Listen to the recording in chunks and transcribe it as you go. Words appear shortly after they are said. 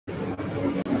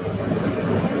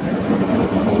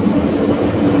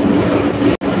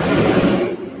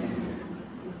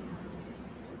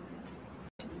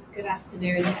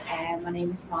afternoon. My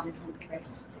name is Malin,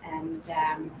 and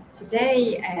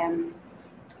today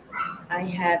I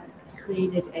have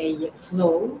created a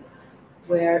flow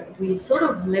where we sort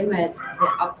of limit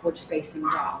the upward facing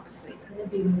dog. So it's going to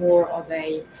be more of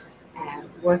a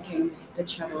working the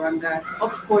chaturangas.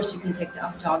 Of course, you can take the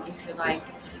up dog if you like.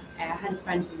 I had a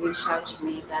friend who reached out to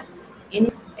me that any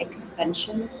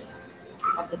extensions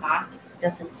of the back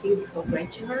doesn't feel so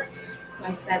great to her. So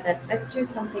I said that let's do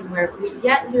something where we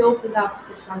open up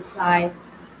the front side,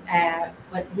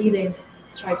 but really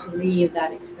try to leave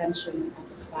that extension of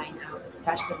the spine out,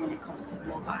 especially when it comes to the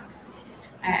low back.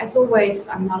 As always,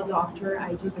 I'm not a doctor.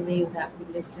 I do believe that we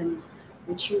listen,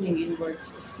 we're tuning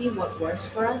inwards, we see what works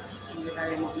for us in the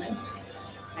very moment,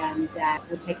 and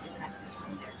we take the practice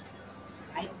from there.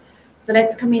 Right? So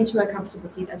let's come into a comfortable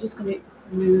seat. I'm just going to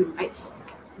move my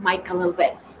mic a little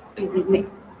bit. Bear with me.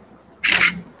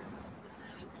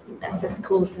 That's as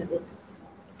close as it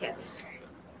gets.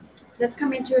 So let's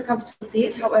come into a comfortable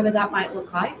seat, however that might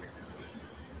look like.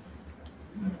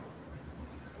 And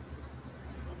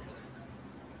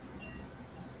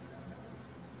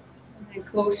then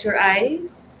close your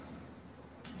eyes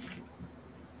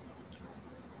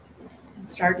and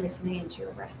start listening into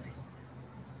your breath.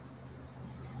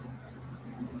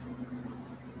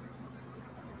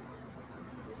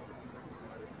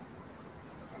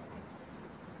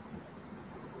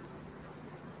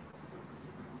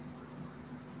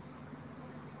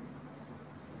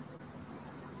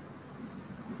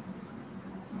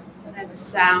 Whatever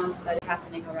sounds that are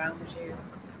happening around you,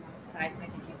 outside, so I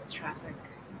can hear the traffic.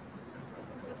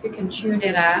 So if you can tune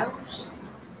it out,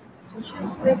 so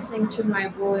just listening to my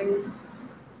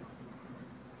voice,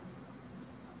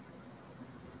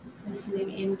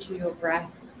 listening into your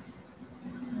breath.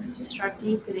 As you start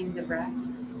deepening the breath,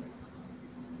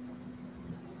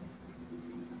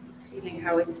 feeling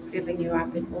how it's filling you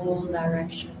up in all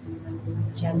directions,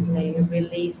 and gently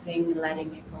releasing,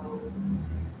 letting it go.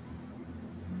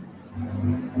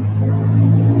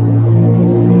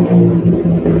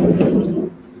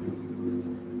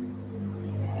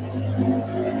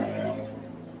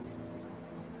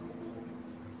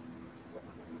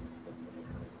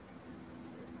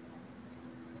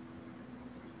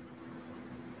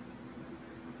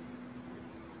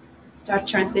 Start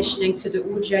transitioning to the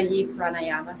Ujjayi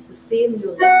pranayama. So seal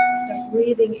your lips, start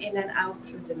breathing in and out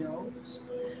through the nose.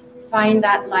 Find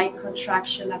that light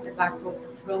contraction at the back of the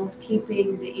throat,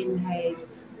 keeping the inhale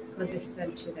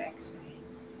consistent to the exhale.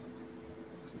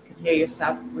 You can hear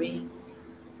yourself breathe.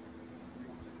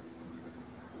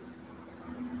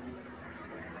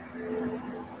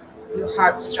 Your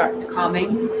heart starts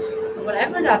calming. So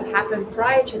whatever that happened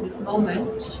prior to this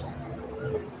moment,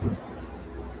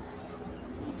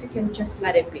 see if you can just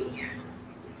let it be.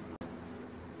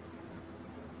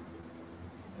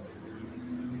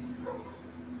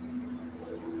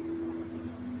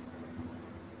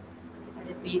 Let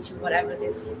it be to whatever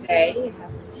this day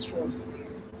has in store for you.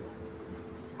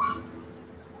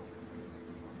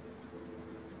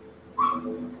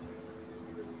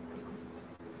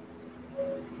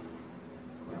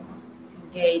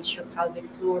 Engage your pelvic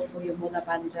floor for your Mula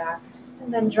Bandha,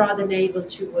 and then draw the navel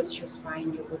towards your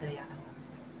spine, your Udayana.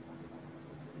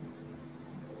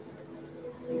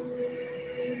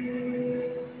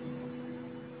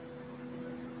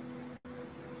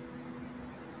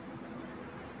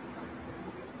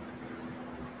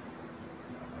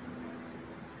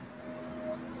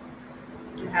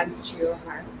 Take your hands to your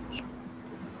heart,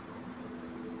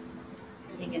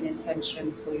 setting an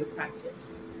intention for your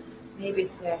practice. Maybe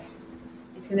it's an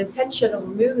intention of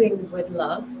moving with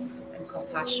love and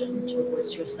compassion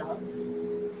towards yourself.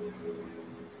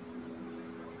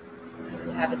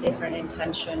 You have a different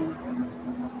intention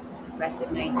that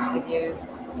resonates with you.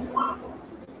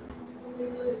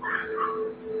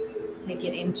 Take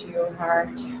it into your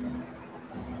heart.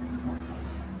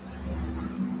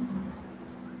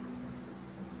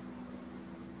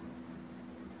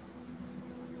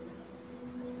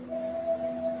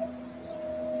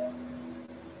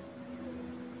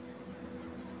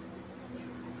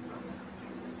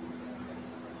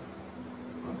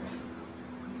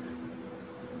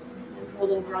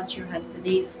 Roll over onto your hands and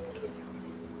knees.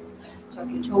 Tuck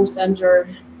your toes under.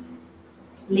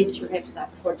 Lift your hips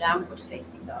up for downward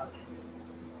facing dog.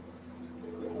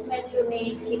 Bend your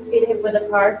knees, keep feet hip width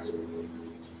apart.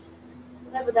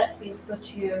 Whatever that feels good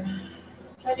to you.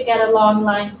 Try to get a long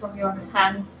line from your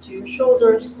hands to your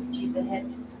shoulders, to the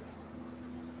hips.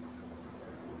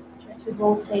 Try to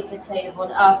rotate the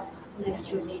tailbone up,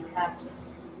 lift your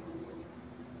kneecaps.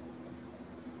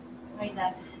 Find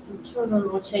that internal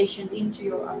rotation into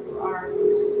your upper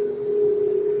arms.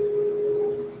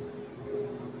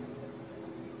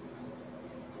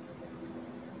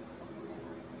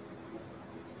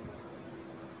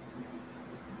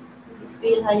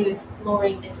 Feel how you're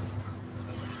exploring this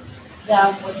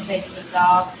downward facing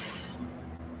dog.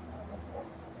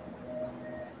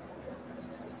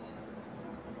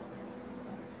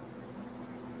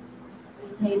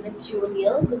 Inhale, lift your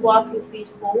heels, walk your feet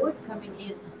forward, coming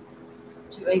in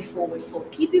to a forward fold.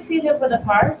 Keep your feet hip width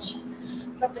apart.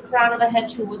 Drop the crown of the head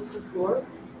towards the floor.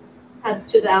 Hands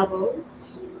to the elbows.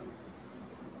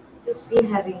 Just be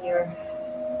having your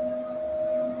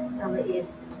belly in.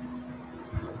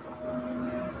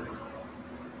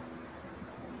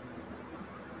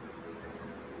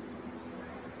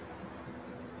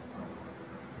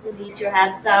 Release your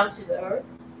hands down to the earth.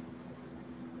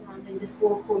 Rounding the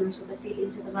four corners of the feet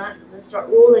into the mat. And then start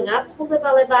rolling up. Pull the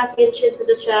belly back in, chin to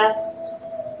the chest.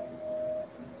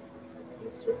 Be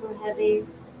super heavy.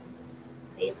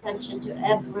 Pay attention to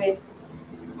every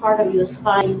part of your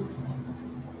spine.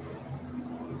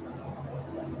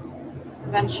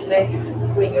 Eventually,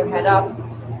 bring your head up.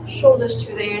 Shoulders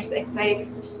to the ears. Exhale,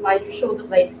 slide your shoulder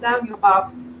blades down your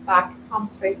back,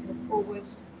 palms facing forward.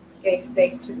 Gaze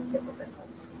stays to the tip of the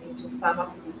nose into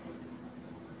Samasthiti.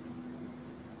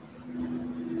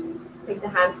 Take the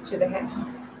hands to the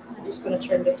hips. I'm just going to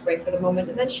turn this way for the moment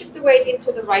and then shift the weight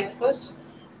into the right foot.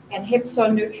 And hips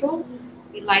are neutral.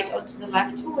 Be light onto the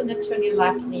left toe and then turn your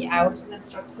left knee out and then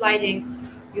start sliding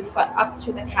your foot up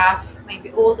to the calf,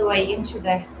 maybe all the way into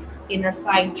the inner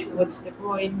thigh towards the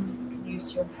groin. You can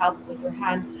use your help with your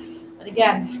hand. But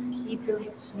again, keep your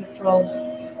hips neutral.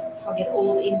 Hug it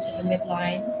all into the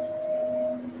midline.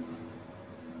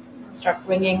 And start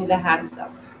bringing the hands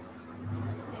up.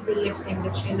 Maybe lifting the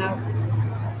chin up.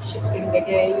 Shifting the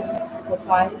gaze for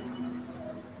 5,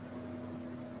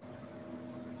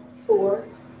 4,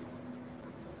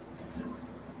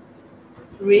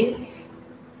 3,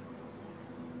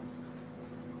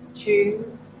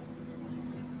 2,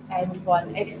 and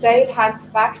 1. Exhale, hands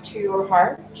back to your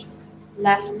heart.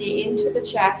 Left knee into the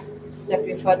chest. Step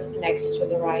your foot next to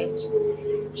the right.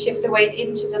 Shift the weight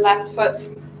into the left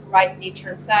foot. Right knee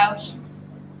turns out.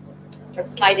 Start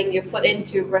sliding your foot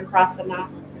into Vrksasana.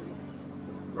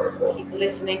 Keep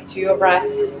listening to your breath.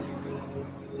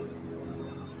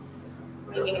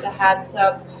 Bringing the hands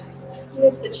up.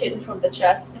 Lift the chin from the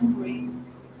chest and breathe.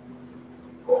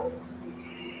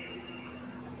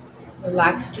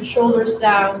 Relax your shoulders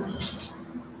down.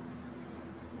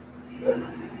 Bring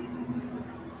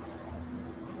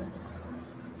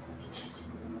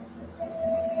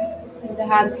the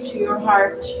hands to your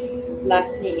heart.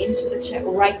 Left knee into the chest,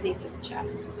 right knee to the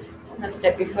chest. And then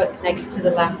step your foot next to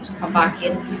the left. Come back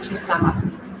into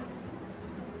Samasthiti.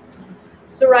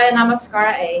 Surya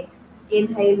Namaskara A.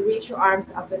 Inhale, reach your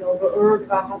arms up and over,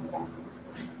 Urdhva Hastasana.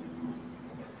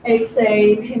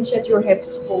 Exhale, hinge at your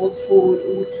hips, fold forward,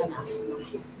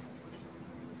 Uttanasana.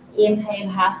 Inhale,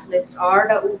 half lift,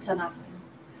 Ardha Uttanasana.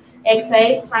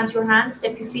 Exhale, plant your hands,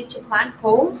 step your feet to plank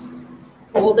pose.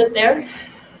 Hold it there.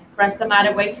 Press the mat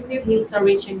away from you, heels are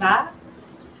reaching back.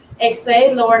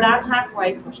 Exhale, lower down,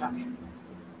 halfway push up.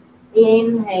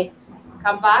 Inhale,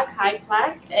 come back, high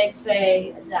plank.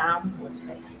 Exhale, downward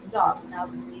facing dog. Now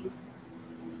breathe.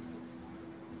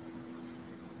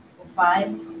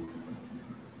 5,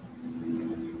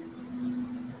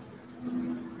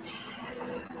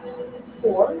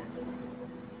 4,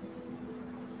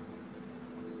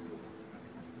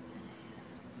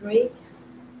 3,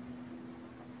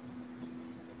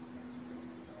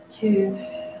 2,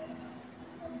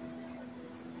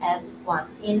 and 1.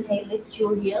 Inhale, lift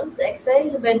your heels.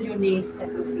 Exhale, bend your knees,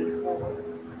 step your feet forward.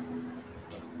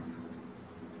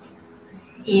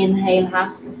 Inhale,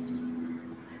 half lift.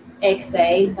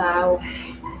 Exhale, bow.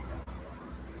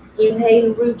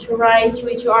 Inhale, root to rise,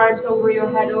 reach your arms over your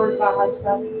head, Urdhva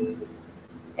Hastasana.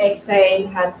 Exhale,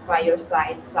 hands by your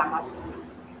side, Samasthiti.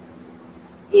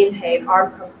 Inhale,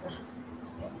 arm comes up.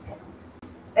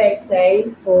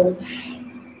 Exhale, fold.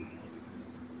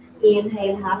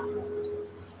 Inhale, half lift.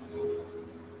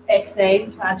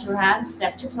 Exhale, plant your hands,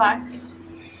 step to plank.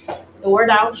 Lower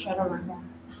down, chaturanga.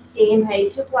 Inhale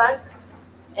to plank.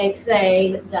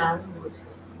 Exhale, downward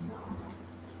facing dog.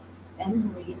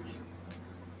 And breathe.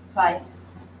 5,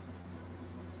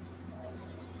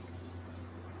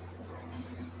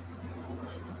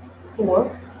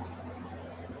 4,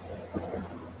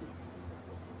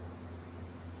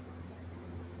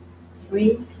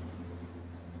 3,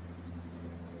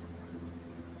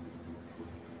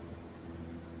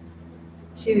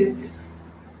 2,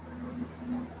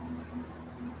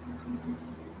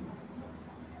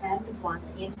 and 1.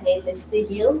 Inhale, lift the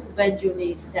heels, bend your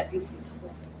knees, step your feet forward.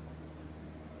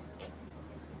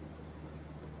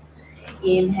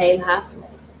 Inhale, half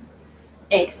lift.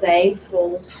 Exhale,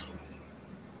 fold.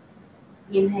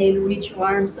 Inhale, reach your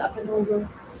arms up and over.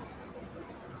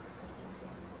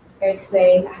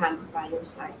 Exhale, hands by your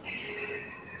side.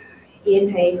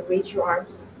 Inhale, reach your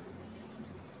arms up.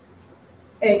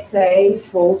 Exhale,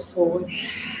 fold forward.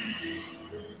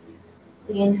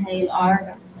 Inhale, arm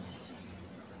up.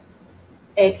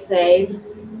 Exhale,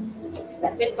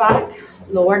 step it back,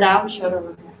 lower down, shoulder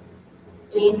over.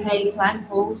 Inhale, plank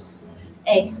pose.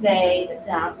 Exhale,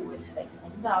 downward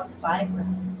facing dog. 5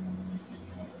 breaths.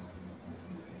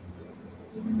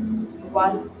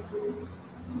 1,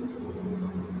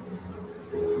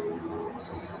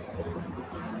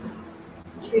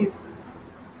 2,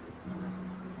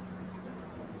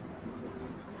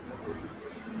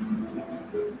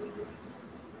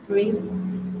 3,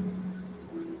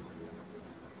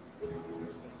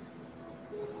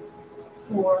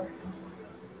 4,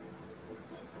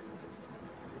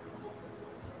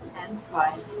 and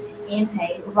 5.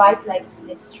 Inhale, right leg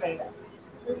lift straight up.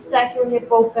 And stack your hip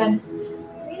open.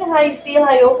 Feel how you feel,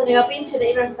 how you're opening up into the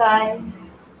inner thigh.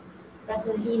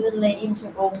 Pressing evenly into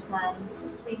both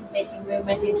hands. Making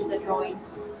movement into the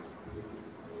joints.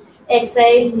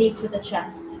 Exhale, knee to the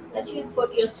chest. Let your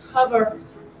foot just hover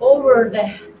over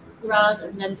the ground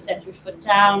and then set your foot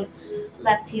down.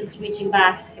 Left heel's reaching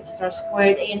back, hips are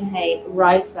squared. Inhale,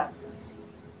 rise up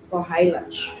for high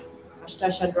lunge.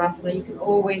 Ashtanga. You can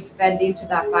always bend into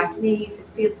that back knee if it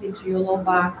feels into your low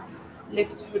back.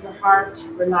 Lift through the heart,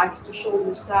 relax the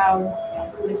shoulders down.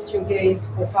 Lift your gaze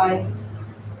for 5,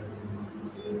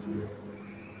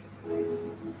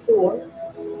 4,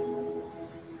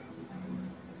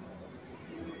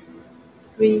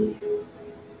 3,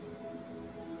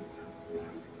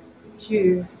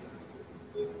 2,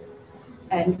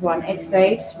 and 1.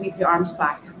 Exhale, sweep your arms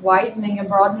back. Widening and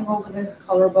broadening over the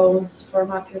collarbones.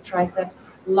 Firm up your tricep.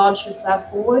 Launch yourself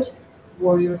forward.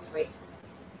 Warrior 3.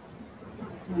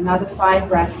 Another 5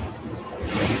 breaths.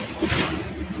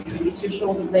 Release your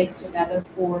shoulder blades together.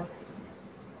 4,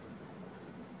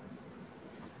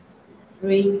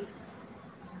 3,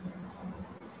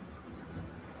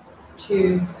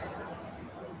 2,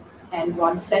 and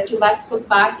 1. Set your left foot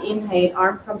back. Inhale,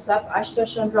 arm comes up.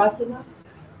 Ashtanga.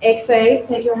 Exhale,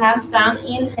 take your hands down.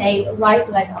 Inhale, right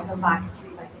leg on the back.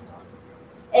 3-legged dog.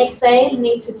 Exhale,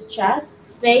 knee to the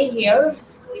chest. Stay here.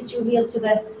 Squeeze your heel to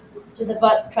the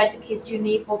butt. Try to kiss your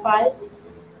knee for 5,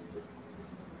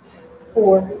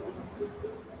 4,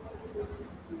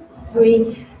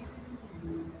 3,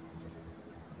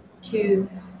 2,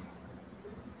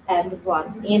 and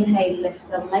 1. Inhale, lift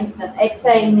and lengthen.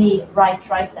 Exhale, knee, right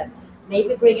tricep.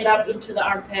 Maybe bring it up into the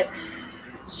armpit.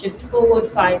 Shift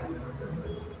forward. 5,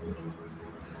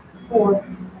 4,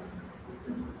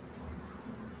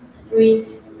 3,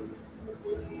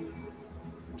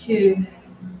 2,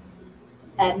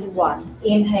 and 1.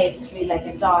 Inhale,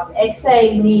 3-legged dog.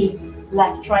 Exhale, knee,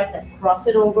 left tricep. Cross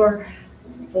it over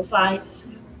for 5,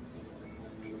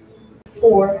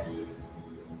 4,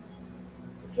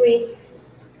 3,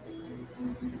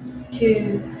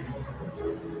 2,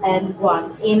 and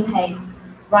 1. Inhale,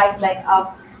 right leg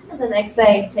up. And then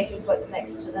exhale, take your foot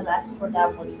next to the left for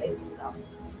downward facing dog.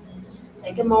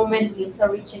 Take a moment, heels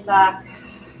are reaching back.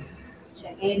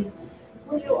 Check in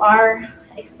where you are,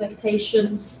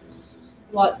 expectations,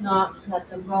 whatnot, let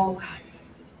them go.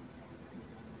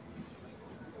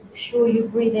 Make sure you're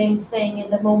breathing, staying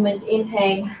in the moment.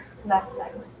 Inhale, left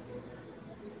leg lifts.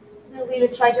 And really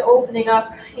try to opening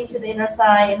up into the inner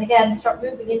thigh. And again, start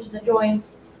moving into the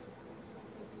joints.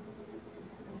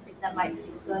 I think that might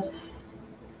feel good.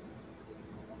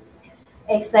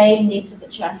 Exhale, knee to the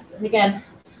chest. And again,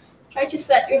 try to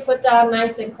set your foot down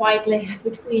nice and quietly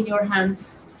between your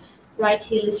hands. Right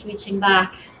heel is reaching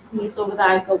back. Knees over the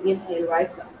ankle. Inhale,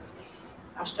 rise up.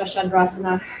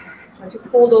 Ashtanga. Try to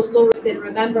pull those low ribs in.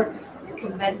 Remember, you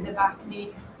can bend the back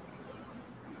knee.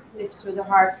 Lift through the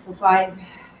heart for 5,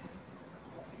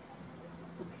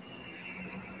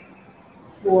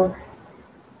 4,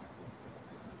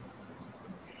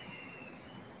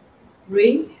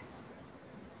 3,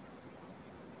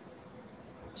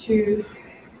 2,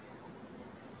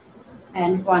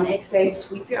 and 1. Exhale,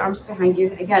 sweep your arms behind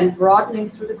you. Again, broadening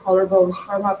through the collarbones.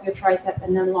 Firm up your tricep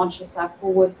and then launch yourself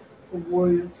forward for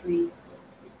warrior 3,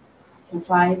 for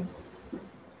 5,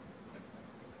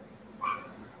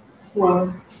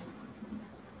 4,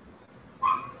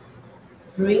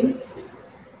 3,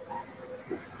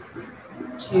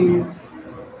 2,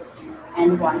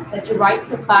 and 1. Set your right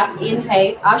foot back.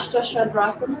 Inhale,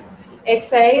 Ashtanga.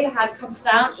 Exhale, hand comes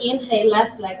down. Inhale,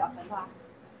 left leg up and back.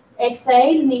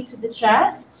 Exhale, knee to the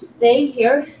chest. Stay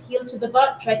here, heel to the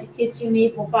butt. Try to kiss your knee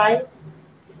for 5,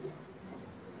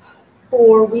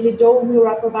 4, really dome your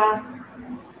upper back.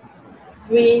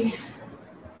 3,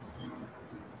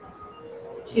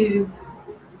 2,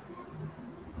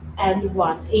 and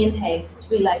 1. Inhale,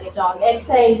 three-legged dog.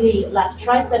 Exhale, the left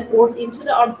tricep forward into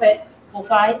the armpit for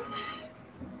 5,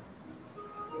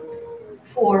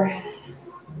 4,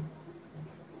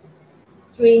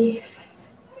 3,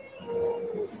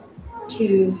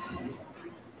 2,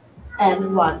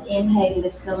 and 1. Inhale,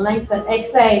 lift and lengthen.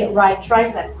 Exhale, right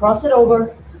tricep, cross it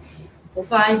over for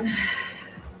 5,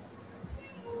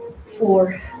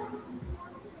 4,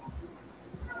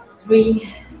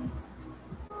 3,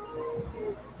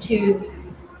 2,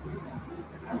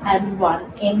 and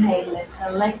 1. Inhale, lift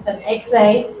and lengthen.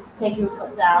 Exhale, take your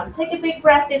foot down. Take a big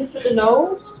breath in through the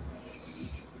nose.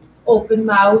 Open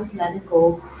mouth, let it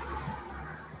go.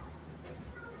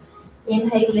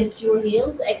 Inhale, lift your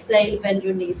heels. Exhale, bend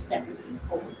your knees, step your feet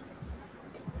forward.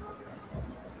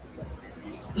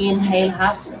 Inhale,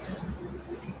 half lift.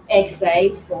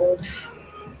 Exhale, fold.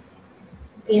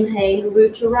 Inhale,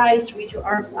 root your eyes, reach your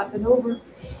arms up and over.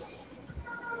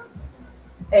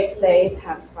 Exhale,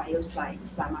 hands by your side,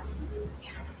 Samasthiti.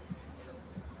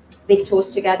 Big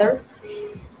toes together,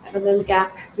 have a little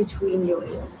gap between your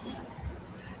heels.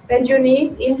 Bend your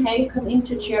knees, inhale, come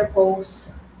into chair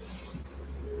pose.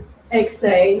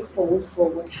 Exhale, fold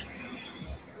forward.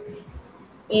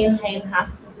 Inhale, half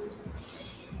lift.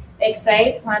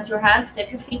 Exhale, plant your hands,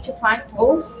 step your feet to plank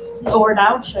pose, lower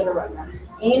down, chaturanga.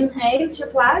 Inhale to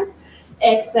plank,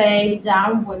 exhale,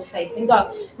 downward facing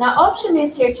dog. Now option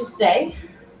is here to stay.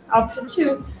 Option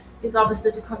 2 is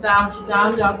obviously to come down to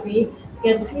down dog B.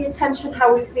 Again, pay attention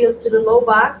how it feels to the low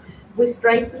back. We're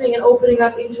strengthening and opening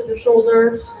up into the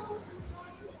shoulders.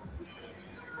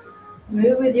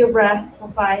 Move with your breath for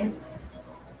 5,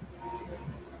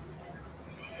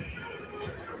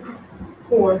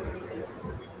 4,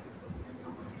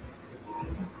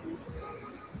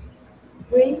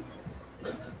 3,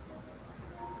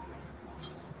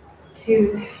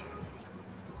 2,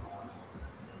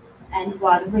 and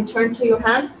 1. Return to your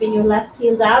hands, spin your left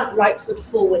heel down, right foot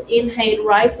forward. Inhale,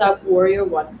 rise up, warrior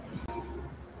 1.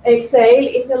 Exhale,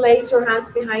 interlace your hands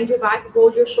behind your back,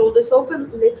 roll your shoulders open,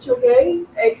 lift your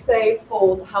gaze. Exhale,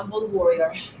 fold, humble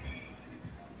warrior.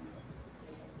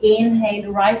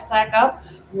 Inhale, rise back up,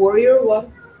 warrior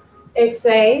 1.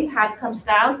 Exhale, hand comes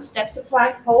down, step to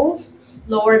plank pose,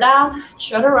 lower down,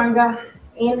 chaturanga.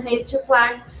 Inhale to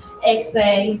plank.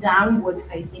 Exhale, downward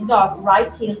facing dog.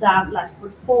 Right heel down, left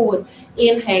foot forward.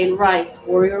 Inhale, rise,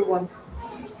 warrior 1.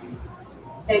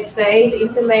 Exhale,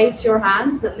 interlace your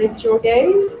hands and lift your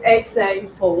gaze. Exhale,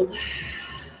 fold.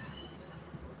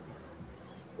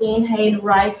 Inhale,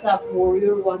 rise up,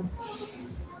 warrior 1.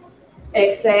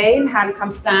 Exhale, hand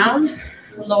comes down,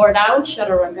 lower down,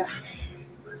 chaturanga.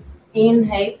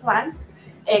 Inhale, plank.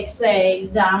 Exhale,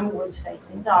 downward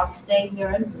facing dog. Stay here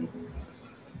and breathe.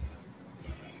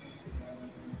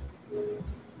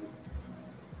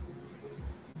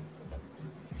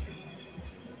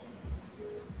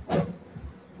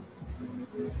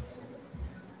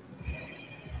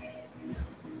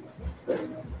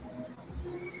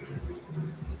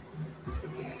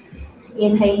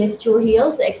 Inhale, lift your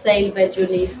heels. Exhale, bend your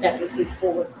knees, step your feet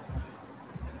forward.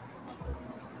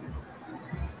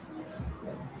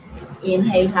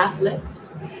 Inhale, half lift.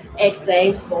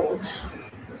 Exhale, fold.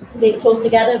 Big toes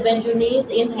together, bend your knees.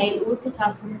 Inhale,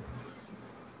 Utkatasana.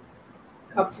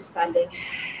 Come to standing,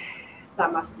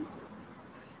 Samasthiti.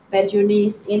 Bend your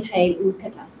knees. Inhale,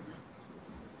 Utkatasana.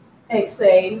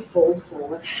 Exhale, fold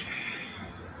forward.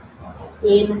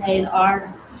 Inhale,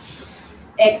 Ardha.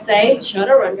 Exhale,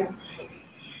 chaturanga.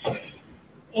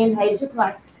 Inhale to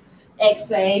plank.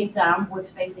 Exhale, downward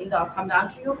facing dog. Come down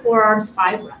to your forearms,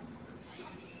 5 breaths.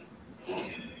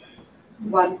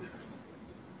 1,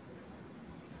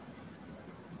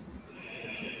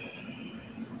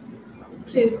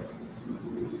 2,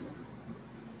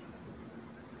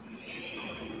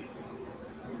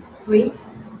 3,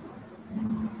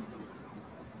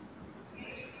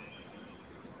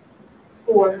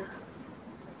 4,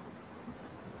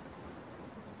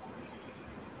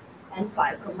 and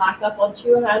 5. Come back up onto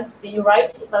your hands. Spin your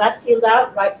left heel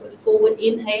down, right foot forward.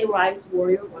 Inhale, rise,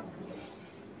 warrior 1.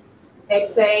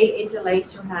 Exhale,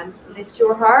 interlace your hands. Lift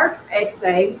your heart.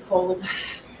 Exhale, fold.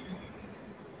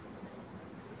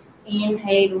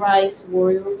 Inhale, rise,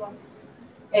 warrior 1.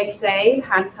 Exhale,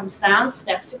 hand comes down,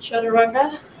 step to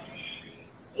chaturanga.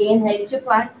 Inhale to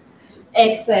plank.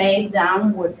 Exhale,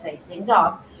 downward facing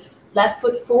dog. Left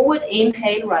foot forward.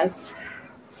 Inhale, rise.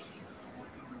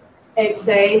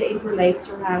 Exhale, interlace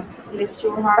your hands. Lift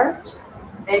your heart.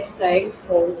 Exhale,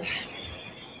 fold.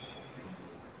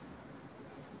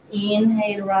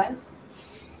 Inhale,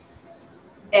 rise.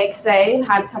 Exhale,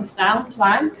 hand comes down,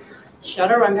 plank,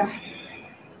 chaturanga.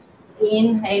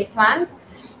 Inhale, plank.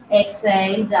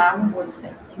 Exhale, downward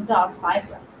facing dog, 5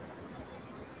 breaths.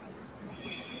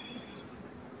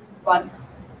 1,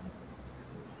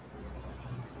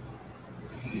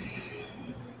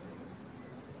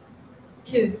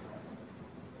 2,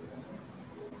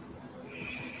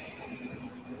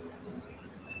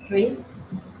 3,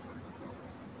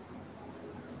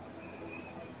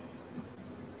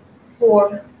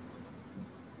 4,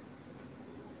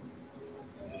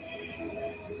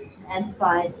 and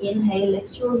 5. Inhale,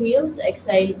 lift your heels.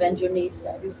 Exhale, bend your knees,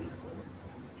 slide your feet forward.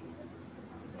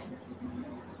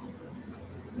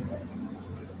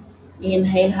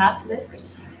 Inhale, half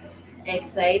lift.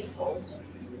 Exhale, fold.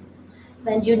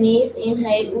 Bend your knees.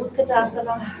 Inhale,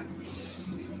 Utkatasana.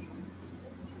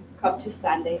 Come to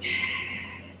standing.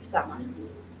 Samasthiti.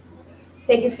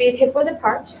 Take your feet hip width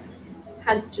apart.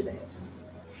 Hands to the hips.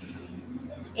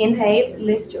 Inhale,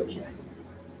 lift your chest.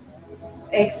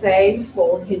 Exhale,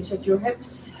 fold, hinge at your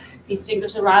hips. These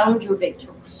fingers around your big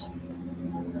toes.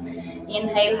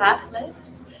 Inhale, half lift.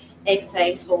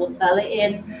 Exhale, fold, belly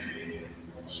in.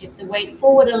 Shift the weight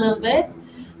forward a little bit.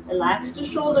 Relax the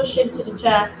shoulders, shin to the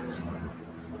chest.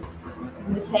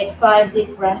 And we take 5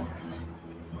 deep breaths.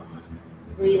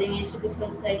 Breathing into the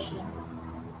sensations.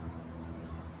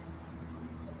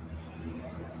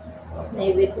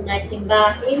 Maybe connecting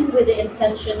back in with the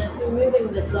intention as we're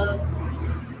moving with love.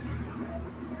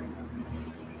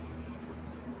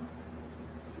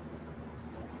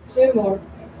 Two more.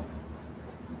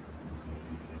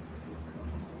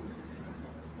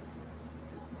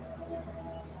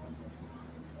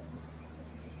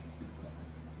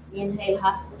 Inhale,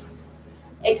 half lift.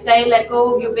 Exhale, let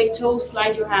go of your big toes,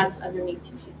 slide your hands underneath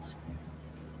your feet.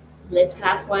 Lift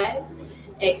halfway.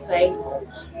 Exhale, fold.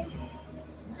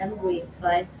 And breathe.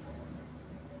 5,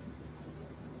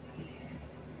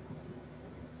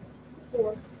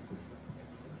 4,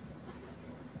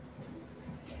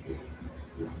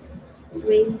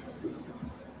 3,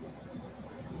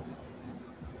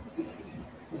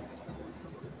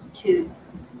 2,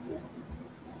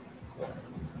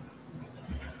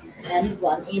 and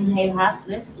 1. Inhale, half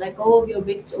lift. Let go of your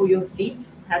big or your feet.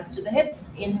 Hands to the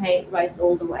hips. Inhale, rise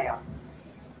all the way up.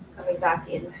 Coming back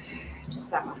in to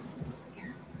Samasthiti.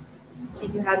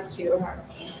 Take your hands to your heart.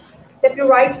 Step your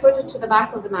right foot to the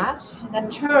back of the mat, and then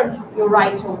turn your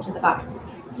right toe to the back.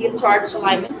 Heel to arch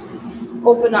alignment.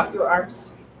 Open up your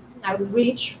arms. Now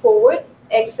reach forward.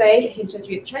 Exhale, hinge at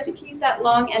your. Try to keep that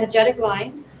long, energetic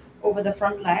line over the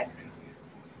front leg.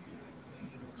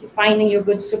 You're finding your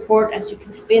good support as you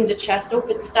can spin the chest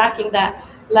open, stacking that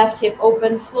left hip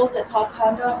open, float the top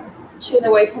hand up, chin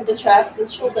away from the chest, and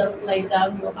shoulder blade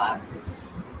down your back.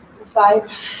 5,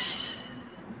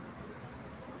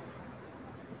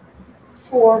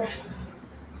 4,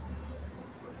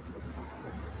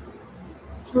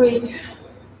 3,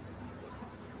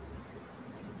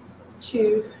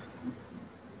 2,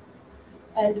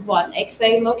 and 1.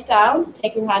 Exhale, look down.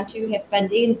 Take your hand to your hip,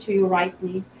 bend into your right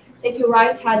knee. Take your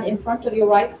right hand in front of your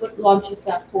right foot, launch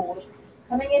yourself forward.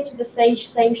 Coming into the same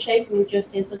shape we were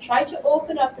just in. So try to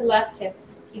open up the left hip.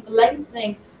 Keep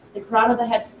lengthening the crown of the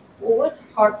head forward.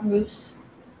 Heart moves,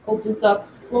 opens up,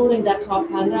 floating that top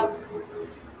hand up.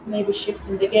 Maybe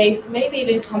shifting the gaze. Maybe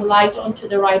even come light onto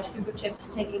the right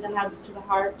fingertips, taking the hands to the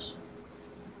heart.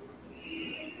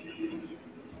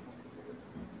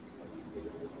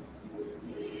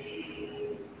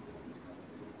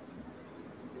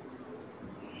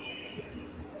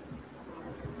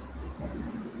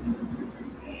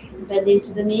 Bend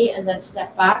into the knee and then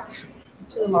step back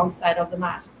to the long side of the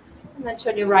mat. And then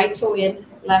turn your right toe in,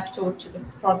 left toe to the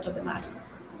front of the mat.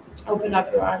 Open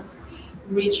up your arms.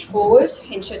 Reach forward,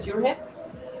 hinge at your hip.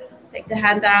 Take the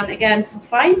hand down again. So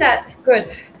find that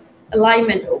good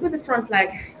alignment over the front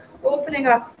leg. Opening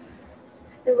up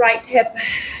the right hip,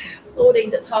 floating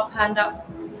the top hand up.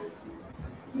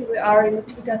 Here we are in the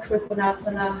Pita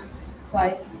Trikonasana.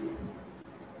 5,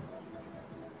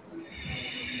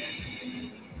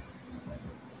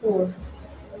 4,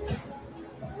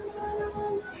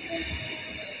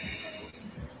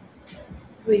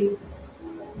 3,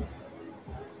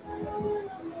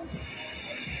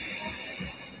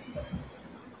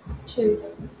 2,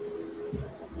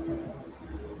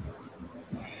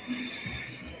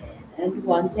 and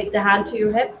 1. Take the hand to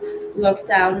your hip, look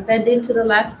down, bend into the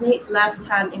left knee, left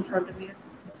hand in front of you.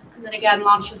 And then again,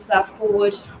 launch yourself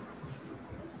forward,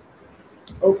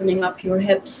 opening up your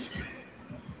hips.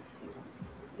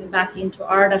 Back into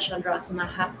Ardha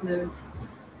Chandrasana, half moon.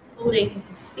 Floating, if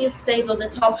you feel stable, the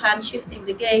top hand shifting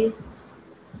the gaze.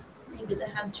 Maybe the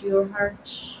hand to your heart.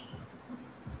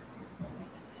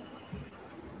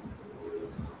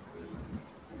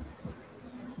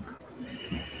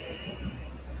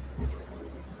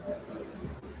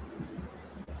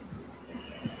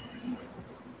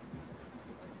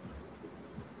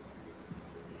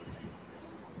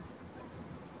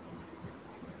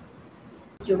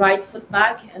 Your right foot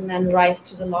back and then rise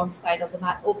to the long side of the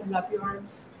mat. Open up your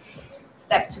arms.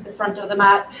 Step to the front of the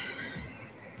mat.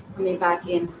 Coming back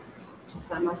in to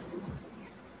Samasthana.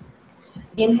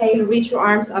 Inhale, reach your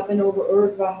arms up and over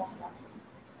Urdhva Hastasana.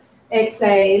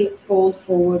 Exhale, fold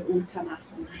forward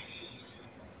Uttanasana.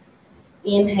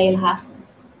 Inhale, half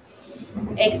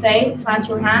lift. Exhale, plant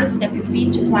your hands, step your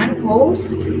feet to plank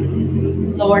pose.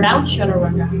 Lower down,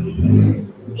 chaturanga.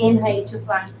 Inhale to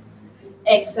plank.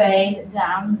 Exhale,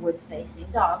 downward facing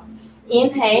dog.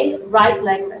 Inhale, right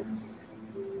leg lifts.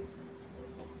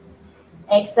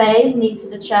 Exhale, knee to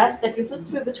the chest, step your foot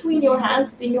through between your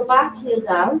hands, spin your back heel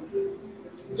down.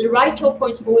 So the right toe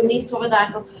points forward, knees over the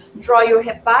ankle. Draw your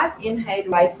hip back, inhale,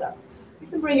 rise up. You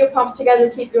can bring your palms together,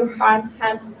 keep your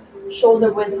hands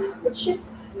shoulder width, but shift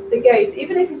the gaze.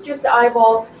 Even if it's just the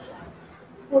eyeballs,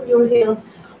 pull your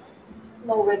heels,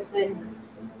 low ribs in.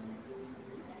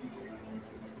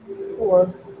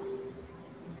 4,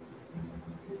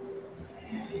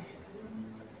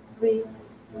 3,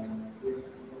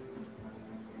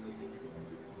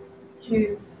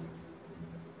 2,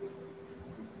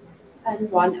 and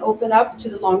 1. Open up to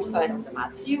the long side of the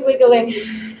mat. So you wiggling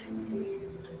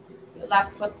your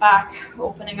left foot back,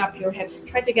 opening up your hips.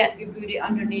 Try to get your booty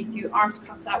underneath you. Arms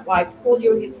cuts out wide. Pull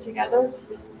your heels together.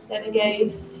 Steady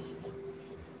gaze.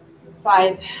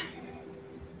 5,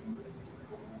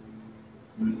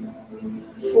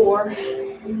 4,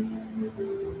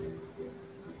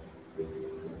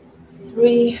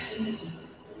 3,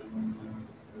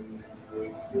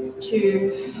 2,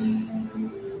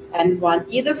 and 1.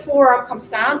 Either forearm comes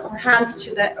down or hands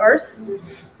to the earth.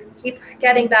 Keep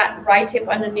getting that right hip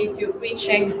underneath you,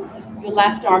 reaching your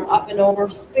left arm up and over.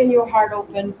 Spin your heart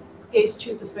open, gaze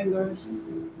to the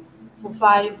fingers. For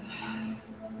 5,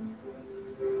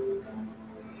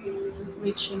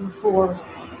 reaching 4,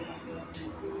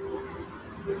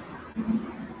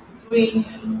 3,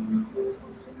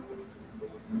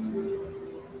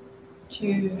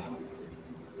 2,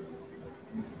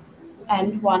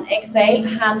 and 1. Exhale,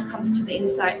 hand comes to the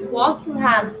inside. Walk your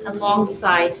hands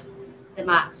alongside the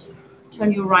mat.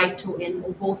 Turn your right toe in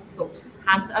or both toes.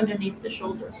 Hands underneath the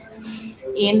shoulders.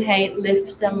 Inhale,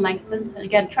 lift and lengthen.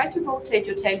 Again, try to rotate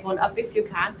your tailbone up if you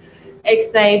can.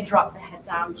 Exhale, drop the head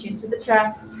down, chin to the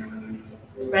chest.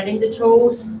 Spreading the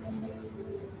toes.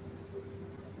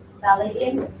 Belly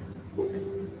in.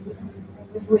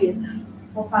 Breathe.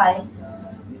 For 5,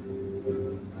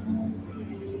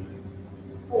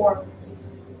 4,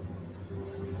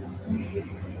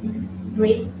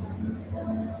 3,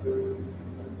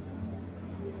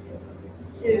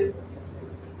 2,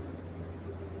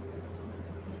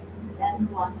 and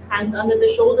 1. Hands under the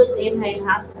shoulders. Inhale,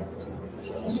 half lift.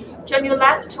 Turn your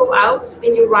left toe out.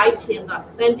 Spin your right heel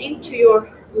up. Bend into your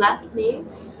left knee.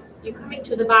 So you're coming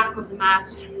to the back of the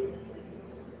mat.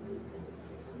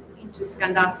 Into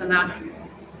Skandasana.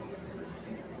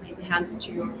 Maybe hands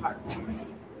to your heart.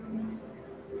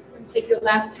 And take your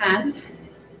left hand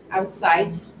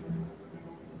outside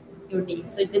your knee.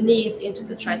 So the knee is into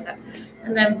the tricep.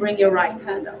 And then bring your right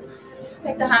hand up.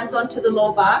 Take the hands onto the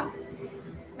low back.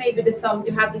 Maybe the thumb,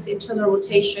 you have this internal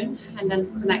rotation, and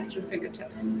then connect your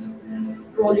fingertips.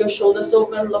 Roll your shoulders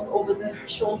open, look over the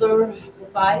shoulder for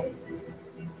 5,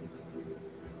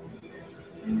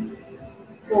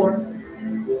 4.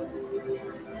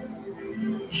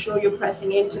 Show you're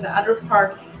pressing into the other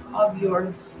part of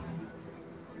your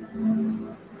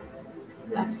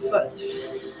left foot.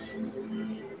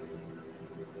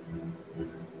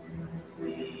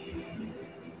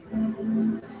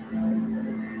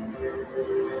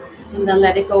 And then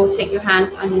let it go. Take your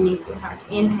hands underneath your heart.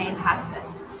 Inhale, half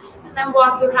lift. And then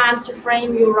walk your hand to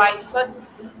frame your right foot.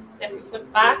 Step your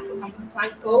foot back. Come to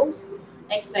plank pose.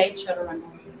 Exhale, chaturanga.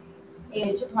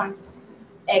 Into plank.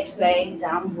 Exhale,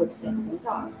 downward facing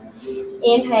dog.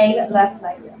 Inhale, left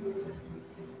leg lifts.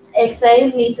 Exhale,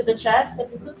 knee to the chest. Step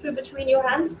your foot through between your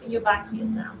hands. Spin your back heel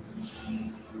down.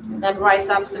 And then rise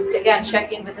up. So again,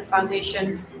 check in with the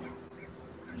foundation.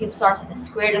 Hips are as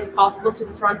squared as possible to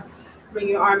the front. Bring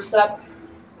your arms up.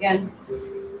 Again,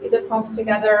 either palms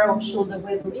together or shoulder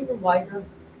width or even wider.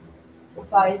 For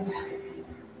 5,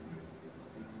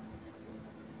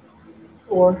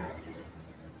 4,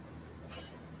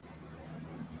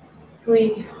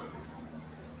 3,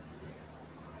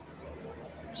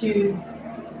 2,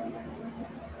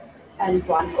 and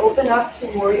 1. Open up to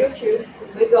warrior 2. So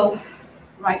wiggle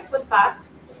right foot back.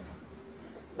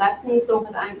 Left knees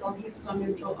over the ankle, hips on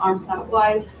neutral, arms out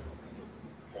wide.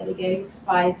 Steady gaze.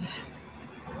 5,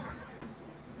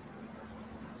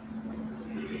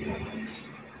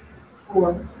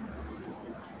 4,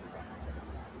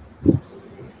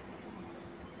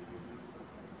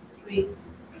 3,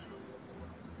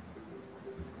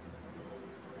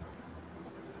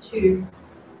 2,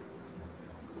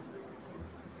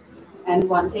 and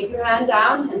 1. Take your hand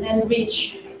down and then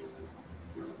reach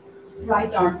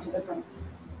right arm to the front.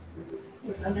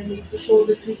 Look underneath the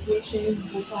shoulder, keep reaching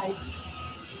for 5,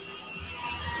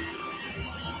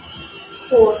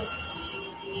 4,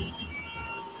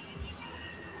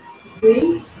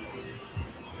 3,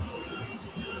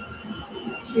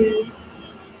 2,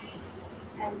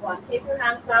 and 1. Take your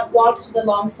hands down, walk to the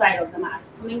long side of the mat.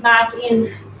 Coming back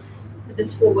in to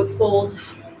this forward fold.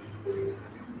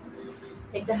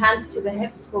 Take the hands to the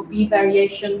hips for B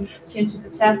variation, chin to the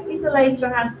chest. Interlace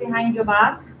your hands behind your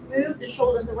back. Move the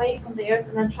shoulders away from the ears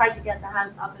and then try to get the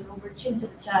hands up and over, chin to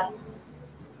the chest.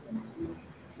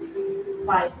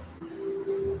 5,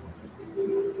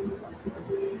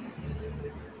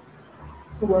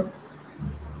 4,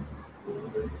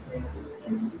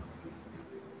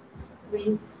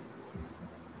 3,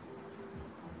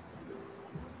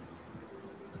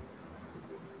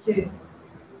 2,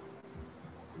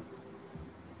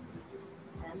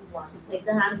 and 1. Take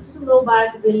the hands to the low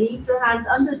back, release your hands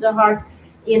under the heart,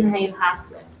 inhale, half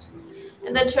lift.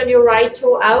 And then turn your right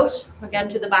toe out, again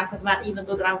to the back of the mat, even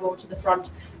though the arm go to the front.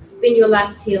 Spin your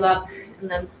left heel up, and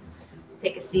then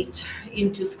take a seat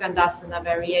into Skandasana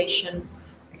variation.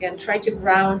 Again, try to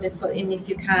ground the foot in if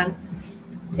you can.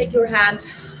 Take your hand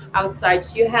outside,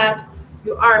 so you have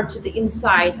your arm to the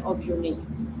inside of your knee.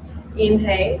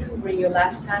 Inhale, bring your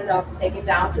left hand up, take it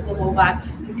down to the low back.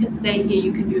 You can stay here,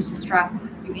 you can use a strap.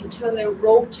 You internally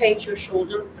rotate your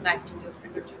shoulder, connecting your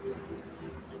fingertips.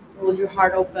 Roll your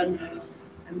heart open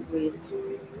and breathe.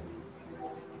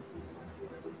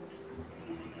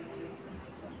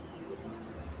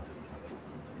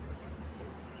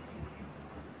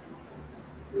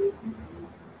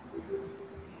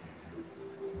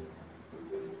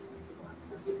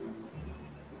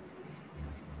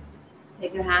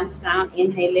 Take your hands down,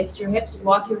 inhale, lift your hips,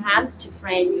 walk your hands to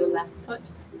frame your left foot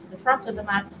to the front of the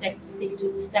mat, step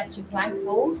to plank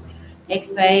pose.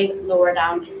 Exhale, lower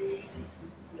down.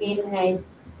 Inhale,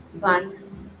 plank.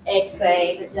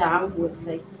 Exhale, downward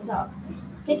facing dog.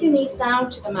 Take your knees down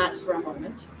to the mat for a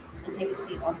moment and take a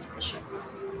seat onto the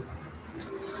shins.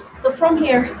 So from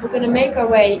here, we're going to make our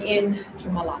way into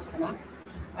Malasana.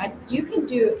 Right? You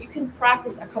can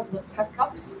practice a couple of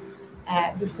tuck-ups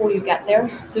before you get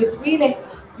there. So it's really,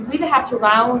 you really have to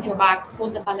round your back,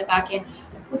 hold the belly back in,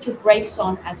 and put your brakes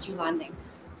on as you're landing.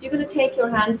 So you're going to take your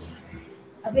hands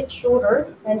a bit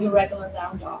shorter than your regular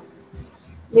down dog.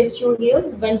 Lift your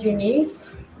heels, bend your knees.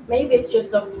 Maybe it's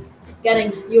just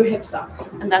getting your hips up,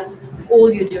 and that's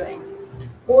all you're doing.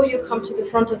 Or you come to the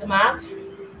front of the mat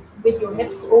with your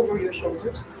hips over your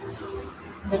shoulders.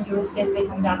 And then your as they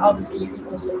come down, obviously you can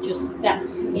also just step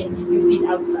in your feet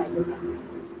outside your hands.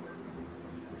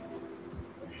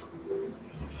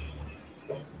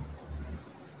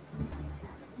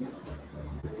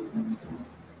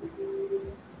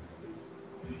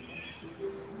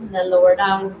 And then lower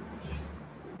down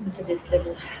into this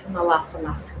little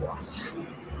Malasana squat.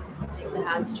 Take the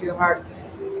hands to your heart.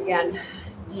 Again,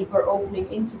 deeper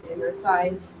opening into the inner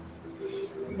thighs.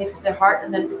 Lift the heart,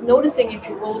 and then noticing if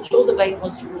you roll shoulder blade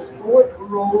wants to roll forward,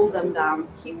 roll them down.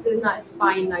 Keep the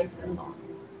spine nice and long.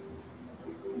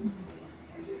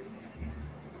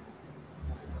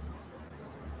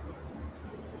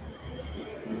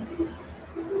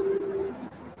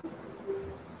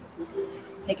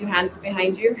 Take your hands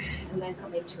behind you and then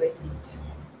come into a seat.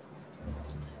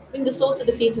 Bring the soles of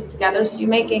the feet together, so you're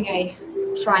making a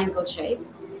triangle shape.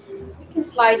 You can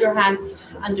slide your hands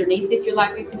underneath if you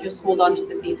like. You can just hold on to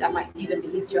the feet. That might even be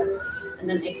easier. And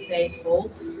then exhale,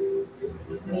 fold.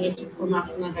 Coming into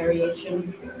Kurmasana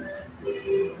variation.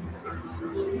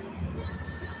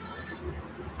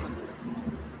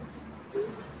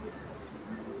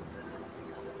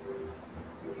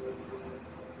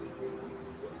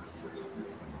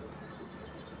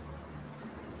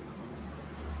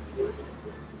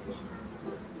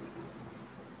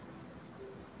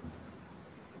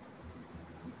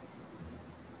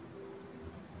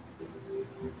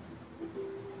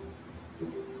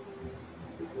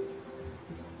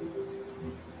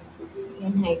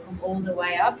 Inhale, come all the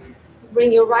way up.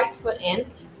 Bring your right foot in.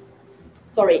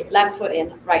 Sorry, left foot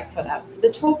in, right foot out. So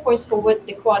the toe points forward,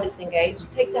 the quad is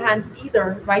engaged. Take the hands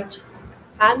either right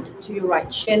hand to your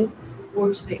right shin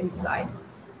or to the inside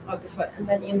of the foot. And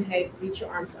then inhale, reach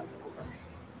your arms up over.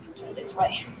 Turn this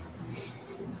way.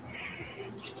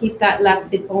 Keep that left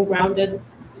sit bone grounded.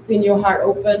 Spin your heart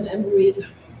open and breathe.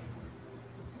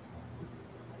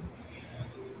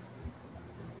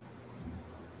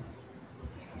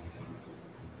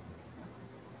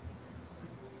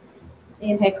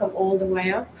 Inhale, come all the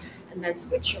way up, and then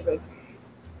switch your root.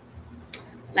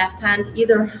 Left hand,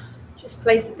 either just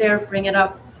place it there, bring it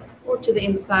up, or to the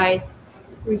inside,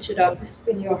 reach it up,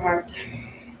 spin your heart.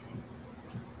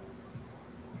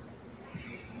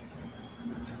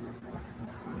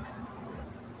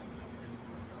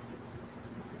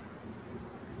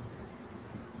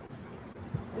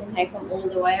 Inhale, come all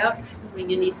the way up, bring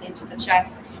your knees into the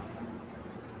chest.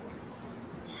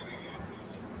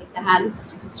 Take the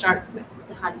hands, start with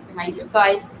the hands behind your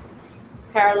thighs,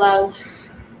 parallel.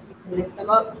 You can lift them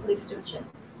up, lift your chin.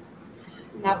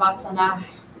 Navasana,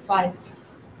 5,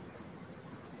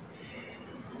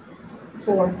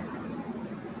 4,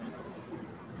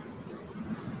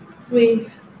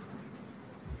 3,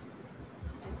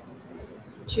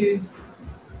 2,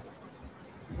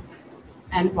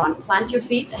 and 1. Plant your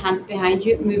feet, hands behind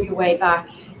you, move your way back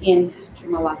into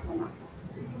Malasana.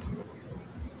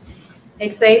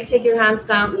 Exhale, take your hands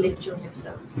down, lift your hips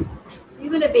up. So you're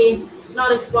going to be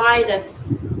not as wide as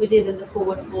we did in the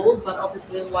forward fold, but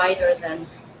obviously wider than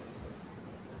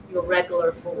your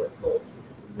regular forward fold.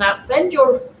 Now bend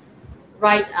your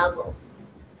right elbow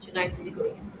to 90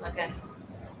 degrees, like a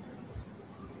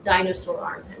dinosaur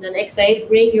arm. And then exhale,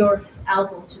 bring your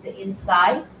elbow to the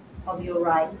inside of your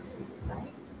right.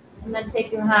 And then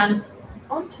take your hand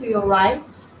onto your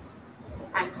right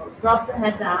ankle. Drop the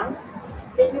head down.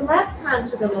 Take your left hand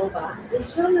to the low back.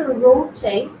 Internally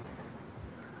rotate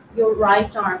your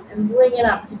right arm and bring it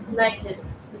up to connect it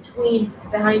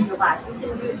behind your back. You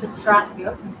can use a strap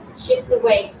here. Shift the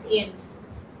weight in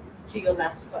to your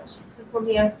left foot. And from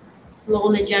here,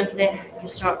 slowly, gently, you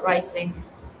start rising.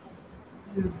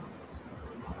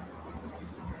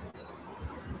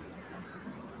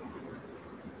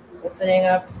 Opening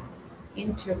up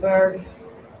into bird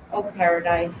of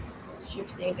paradise.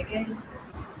 Shifting the gaze.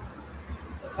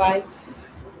 5,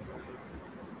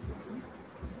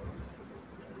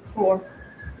 4,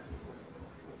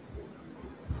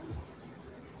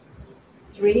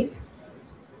 3,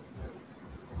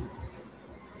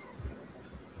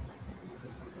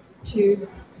 2,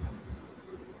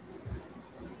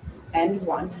 and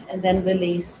 1. And then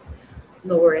release,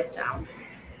 lower it down.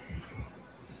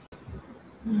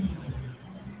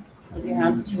 Put your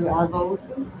hands to your elbows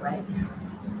and sway.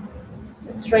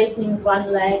 Just straightening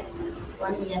one leg,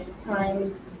 one knee at a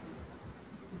time.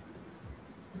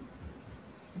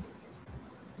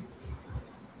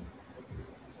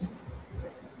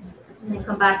 And then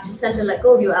come back to center, let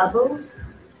go of your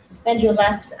elbows. Bend your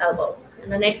left elbow.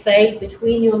 And then exhale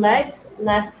between your legs,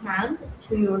 left hand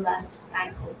to your left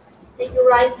ankle. Take your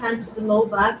right hand to the low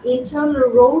back. Internally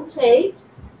rotate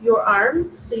your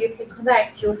arm so you can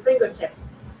connect your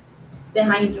fingertips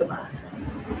behind your back.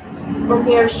 From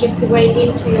here, shift the weight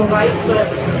into your right foot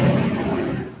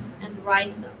and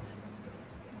rise up.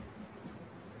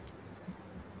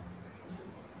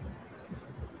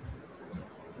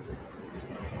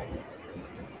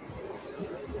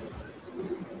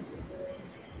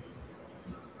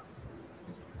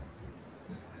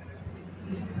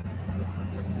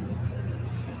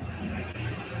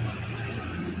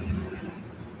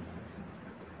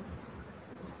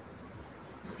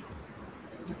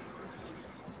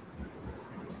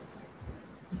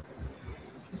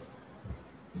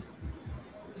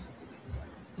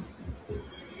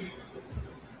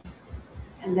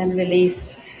 And then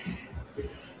release,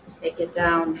 take it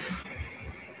down.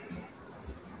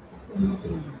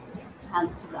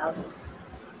 Hands to the elbows.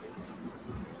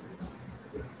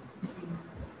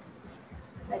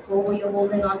 Let go what you're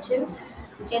holding on to.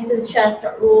 Chin to the chest,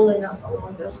 start rolling up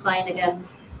along your spine again.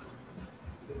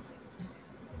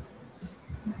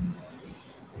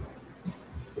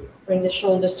 Bring the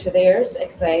shoulders to the ears.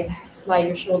 Exhale, slide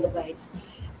your shoulder blades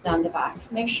down the back.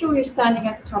 Make sure you're standing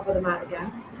at the top of the mat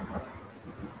again.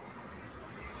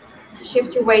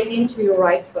 Shift your weight into your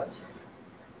right foot.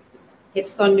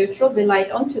 Hips on neutral, be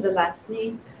light onto the left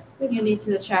knee. Bring your knee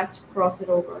to the chest, cross it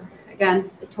over.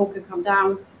 Again, the toe can come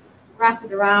down, wrap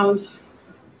it around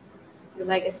your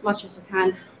leg as much as you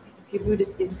can. If your booty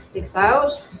sticks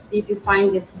out, see if you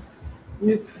find this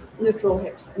neutral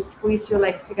hips and squeeze your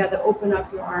legs together, open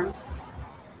up your arms.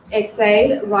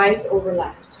 Exhale, right over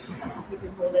left. You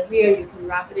can hold it here, you can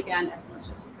wrap it again as much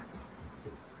as you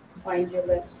can. Find your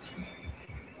lift.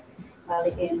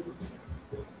 Belly in.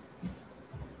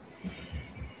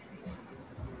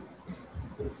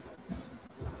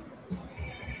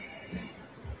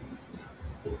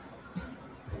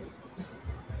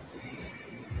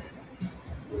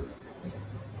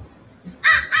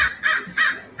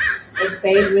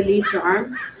 Exhale, release your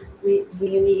arms. Bring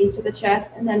your knee into the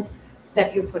chest and then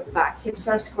step your foot back. Hips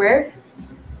are squared.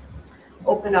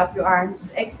 Open up your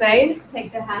arms. Exhale,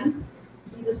 take the hands.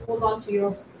 Either hold on to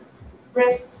your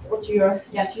wrists or to your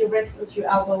wrists or to your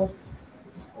elbows.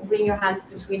 Or bring your hands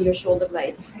between your shoulder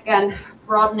blades. Again,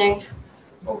 broadening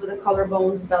over the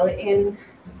collarbones, belly in.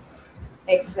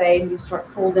 Exhale, you start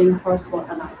folding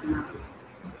Parsvatanasana.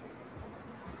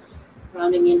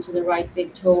 Rounding into the right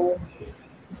big toe.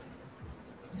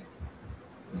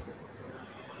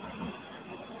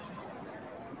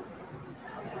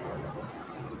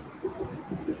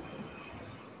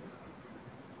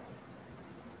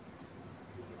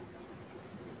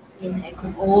 Inhale,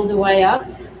 come all the way up.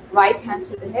 Right hand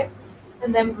to the hip.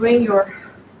 And then bring your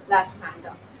left hand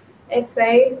up.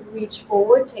 Exhale, reach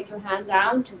forward. Take your hand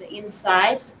down to the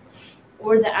inside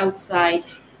or the outside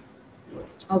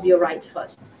of your right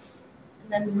foot.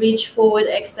 And then reach forward.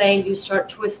 Exhale, you start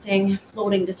twisting,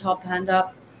 floating the top hand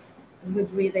up. And we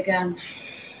breathe again.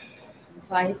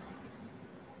 5,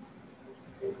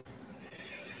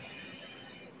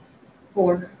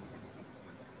 4,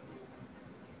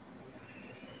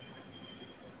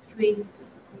 3,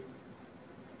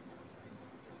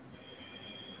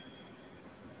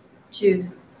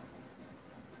 2,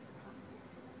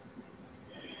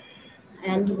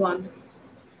 and 1.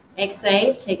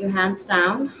 Exhale, take your hands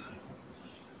down.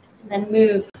 And then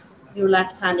move your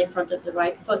left hand in front of the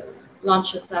right foot.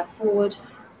 Launch yourself forward,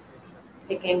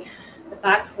 picking the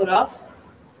back foot off.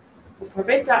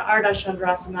 Upavita Ardha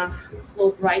Chandrasana,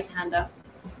 float right hand up.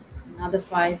 Another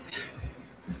 5,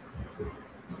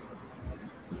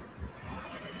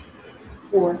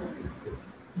 4,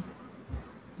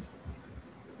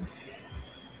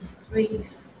 3,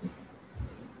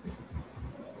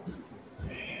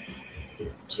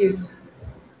 2,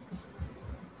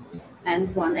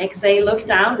 and 1. Exhale, look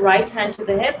down, right hand to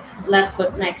the hip, left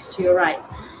foot next to your right.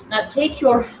 Now take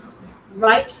your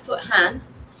left hand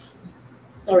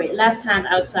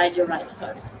outside your right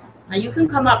foot. Now you can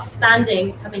come up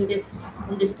standing, coming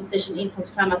from this position in from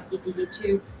Samastiti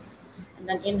 2, and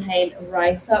then inhale,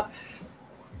 rise up.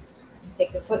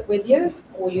 Take the foot with you,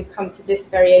 or you come to this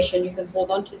variation. You can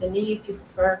hold on to the knee if you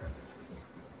prefer.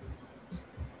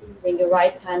 Bring your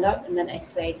right hand up, and then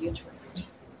exhale, you twist.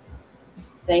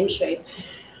 Same shape,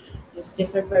 just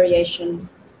different variation.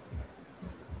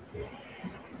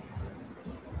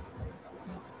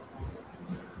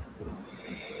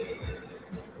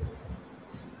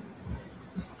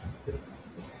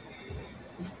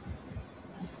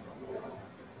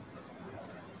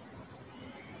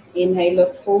 Inhale,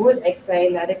 look forward.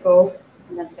 Exhale, let it go.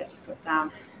 And then set your foot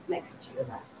down next to your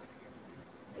left.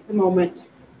 Take a moment.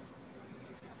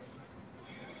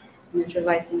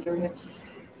 Neutralizing your hips.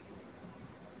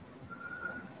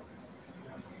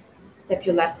 Step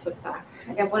your left foot back.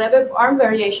 Again, whatever arm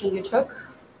variation you took,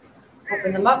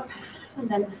 open them up. And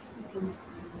then you can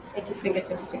take your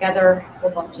fingertips together,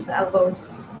 hold on to the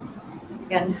elbows.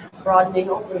 Again, broadening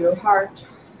over your heart.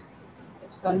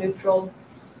 Hips are neutral.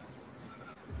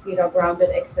 Feet are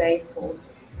grounded. Exhale, fold.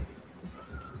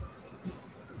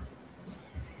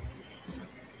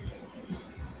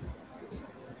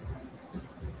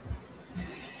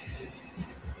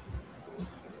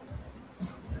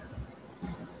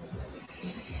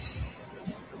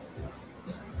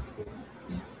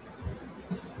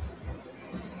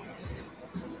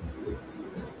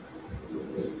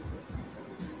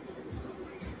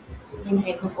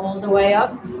 Inhale, come all the way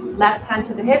up. Left hand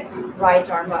to the hip, right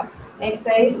arm up.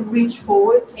 Exhale, reach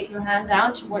forward, take your hand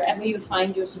down to wherever you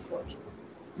find your support.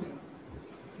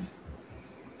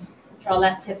 Draw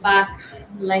left hip back,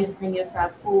 lengthening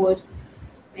yourself forward,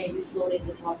 maybe floating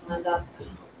the top hand up.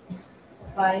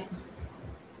 5,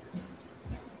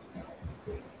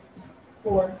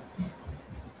 4,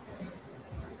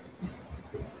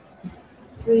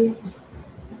 3,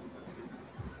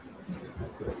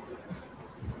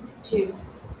 2,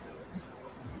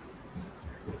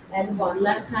 and 1.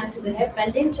 Left hand to the hip,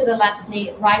 bend into the left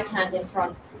knee, right hand in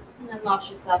front. And then launch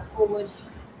yourself forward,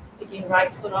 picking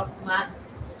right foot off the mat.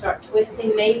 Start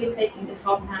twisting, maybe taking the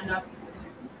top hand up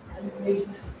and breathe.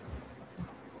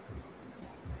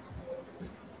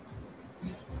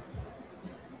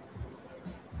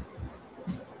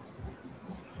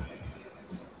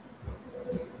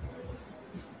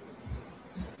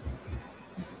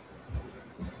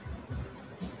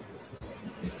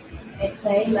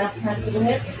 Exhale, left hand to the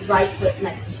hip, right foot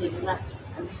next to the left,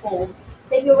 and fold.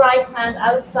 Take your right hand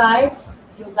outside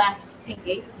your left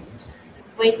pinky.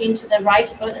 Weight into the right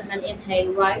foot, and then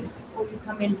inhale, rise. Or you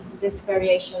come into this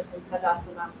variation in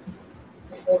Tadasana.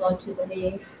 Hold on to the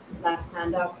knee, left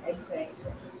hand up, exhale,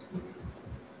 twist.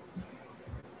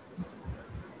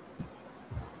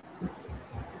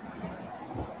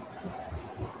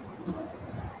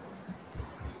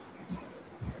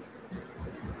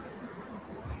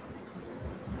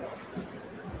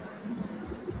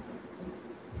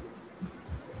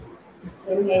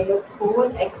 Inhale, look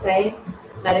forward. Exhale,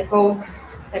 let it go.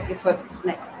 Step your foot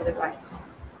next to the right.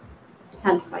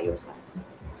 Hands by your side.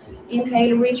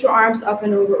 Inhale, reach your arms up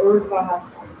and over, Urdhva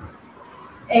Hasana.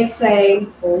 Exhale,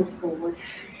 fold forward.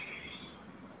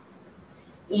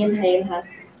 Inhale, half.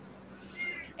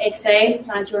 Exhale,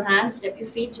 plant your hands, step your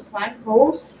feet to plank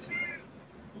pose.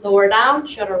 Lower down,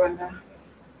 chaturanga.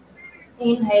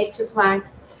 Inhale to plank.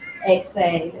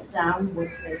 Exhale,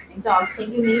 downward facing dog. Take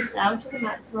your knees down to the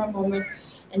mat for a moment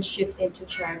and shift into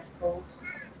child's pose.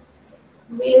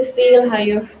 Really feel how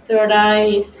your third eye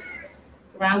is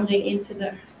grounding into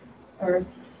the earth.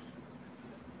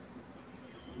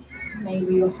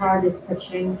 Maybe your heart is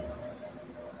touching.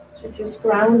 So just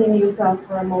grounding yourself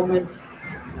for a moment.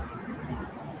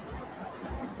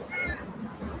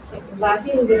 Get back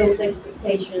into those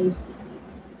expectations.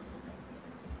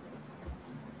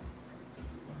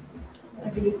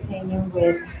 Whatever you came in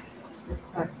with this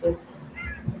practice.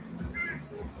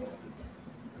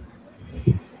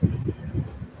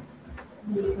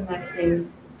 Reconnecting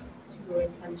to your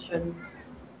intention.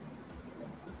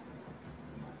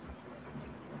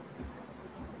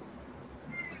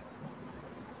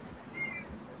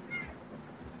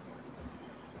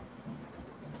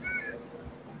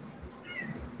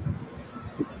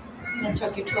 And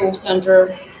tuck your toes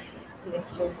under.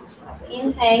 Lift yourself.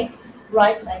 Inhale,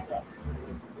 right leg lifts.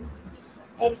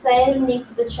 Exhale, knee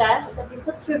to the chest. Step your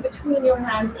foot through between your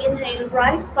hands. Inhale,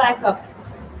 rise back up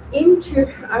into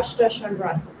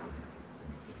Ashtanga.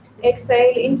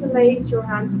 Exhale, interlace your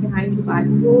hands behind your back.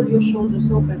 Roll your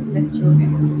shoulders open. Lift your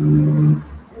hips. And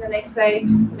then exhale,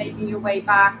 making your way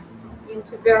back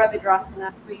into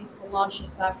Virabhadrasana 3. So launch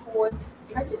yourself forward.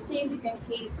 Try to see if you can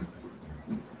keep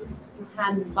your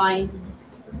hands bind.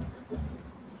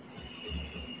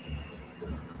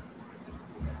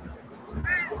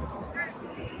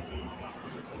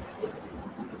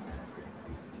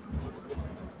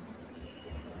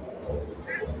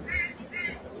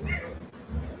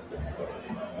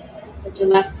 Set your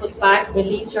left foot back,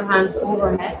 release your hands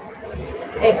overhead.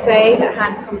 Exhale, the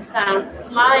hand comes down,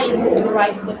 slide your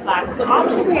right foot back. So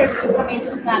option here is to come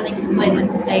into standing split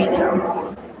and stay there.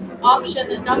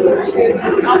 Option number 2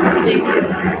 is obviously, I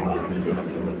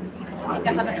think I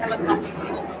have a helicopter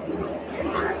here.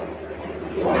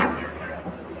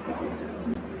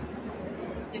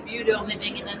 This is the beauty of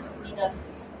living in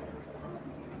Encinitas.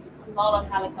 A lot of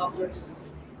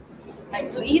helicopters. Right,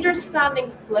 so either standing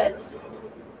split,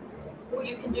 or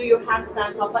you can do your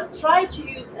handstands off, but try to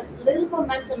use as little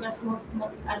momentum as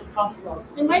possible.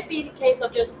 So it might be the case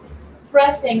of just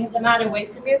pressing the mat away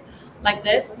from you, like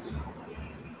this.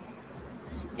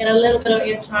 Get a little bit of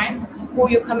your time, or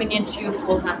you're coming into your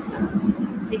full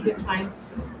handstand. Take your time,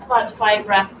 about 5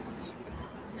 breaths,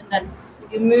 and then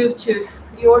you move to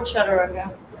your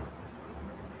chaturanga.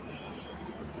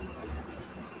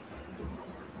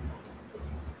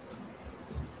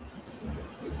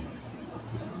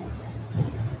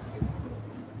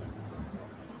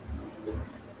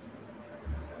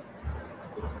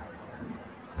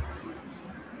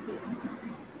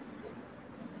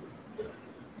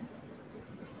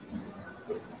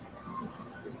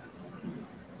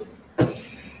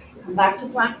 Back to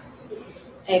plank.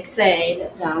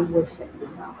 Exhale, downward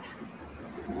facing dog.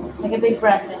 Take a big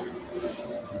breath in.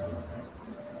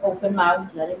 Open mouth,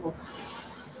 let it go.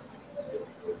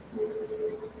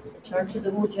 Turn to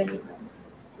the Ujjayi breath.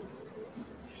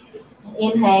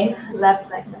 Inhale,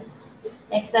 left leg lifts.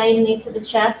 Exhale, knee to the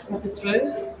chest, step it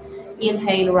through.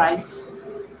 Inhale, rise.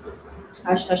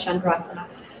 Ashtanga.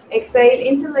 Exhale,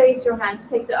 interlace your hands,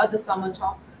 take the other thumb on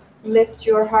top. Lift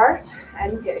your heart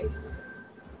and gaze.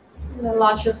 And then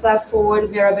launch yourself forward,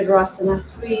 Virabhadrasana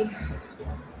 3,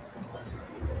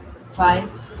 5,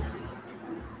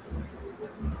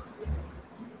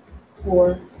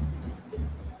 4,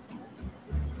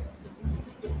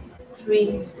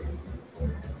 3,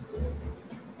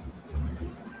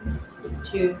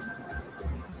 2,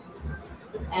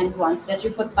 and 1. Set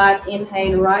your foot back,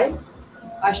 inhale, rise.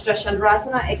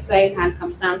 Ashtanga. Exhale, hand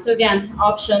comes down. So again,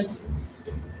 options,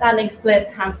 standing split,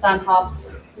 handstand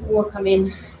hops, or come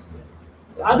in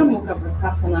to Adho Mukha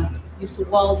Vrksasana. Use the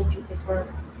wall if you prefer.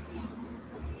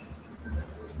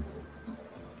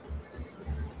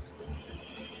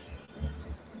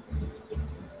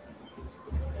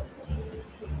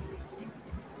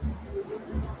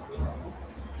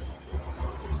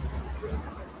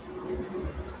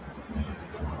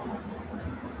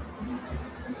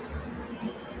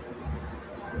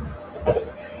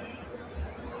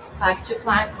 Back to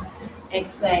plank.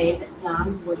 Exhale,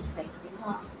 downward facing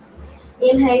dog.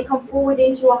 Inhale, come forward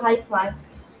into a high plank.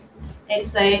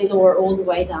 Exhale, lower all the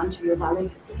way down to your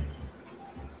belly.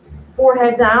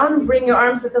 Forehead down, bring your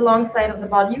arms at the long side of the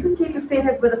body. You can keep your feet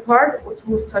hip width apart or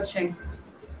toes touching.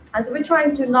 And so we're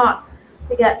trying to not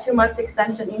to get too much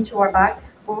extension into our back,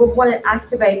 but we want to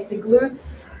activate the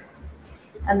glutes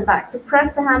and the back. So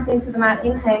press the hands into the mat,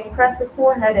 inhale, press the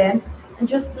forehead in, and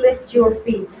just lift your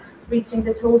feet, reaching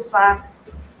the toes back.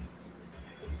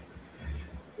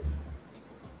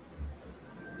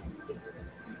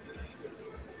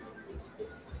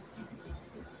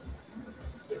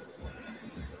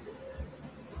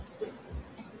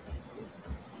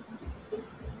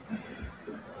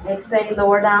 Exhale,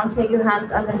 lower down, take your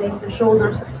hands underneath the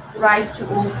shoulders, rise to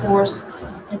all fours,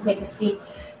 and take a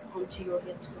seat onto your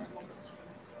heels for a moment.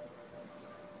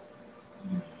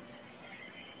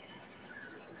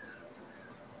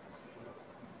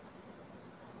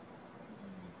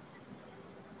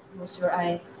 Close your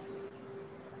eyes.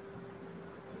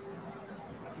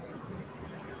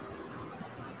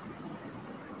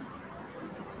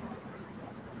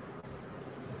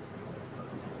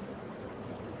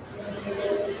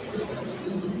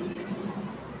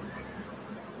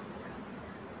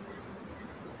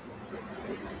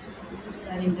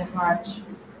 Letting the heart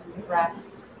and the breath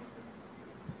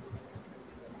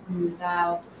smooth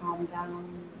out, calm down.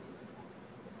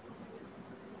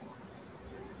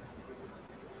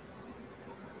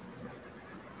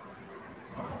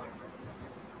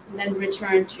 And then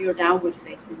return to your downward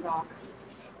facing dog.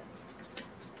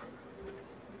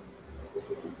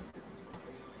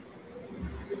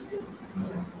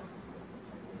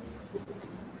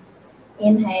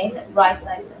 Inhale, right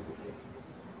leg lifts.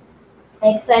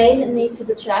 Exhale, knee to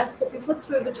the chest. Step your foot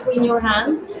through between your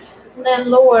hands, and then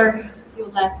lower your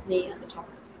left knee at the top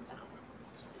of the foot down.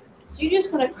 So you're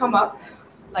just going to come up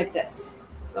like this.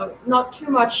 So not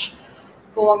too much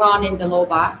going on in the low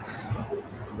back.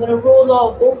 You're going to roll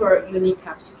all over your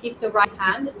kneecaps. So keep the right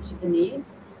hand to the knee,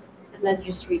 and then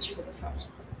just reach for the foot.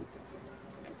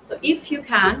 So if you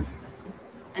can,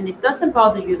 and it doesn't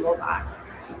bother you low back,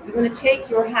 you're going to take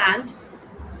your hand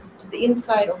to the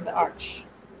inside of the arch.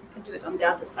 You can do it on the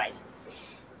other side.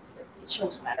 It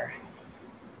shows better.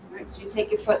 All right, so you take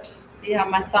your foot. See how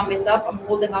my thumb is up? I'm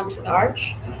holding onto the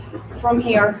arch. From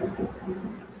here,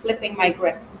 flipping my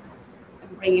grip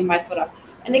and bringing my foot up.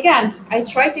 And again, I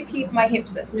try to keep my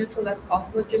hips as neutral as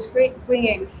possible, just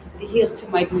bringing the heel to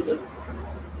my booty.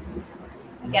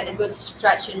 I get a good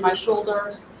stretch in my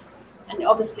shoulders. And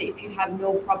obviously, if you have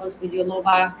no problems with your low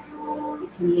back, you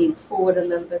can lean forward a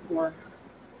little bit more.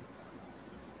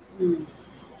 And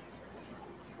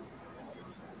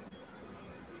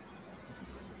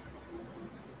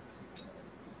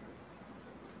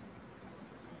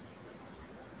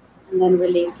then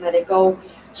release, let it go.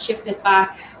 Shift it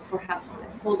back for half split.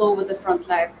 Fold over the front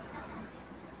leg.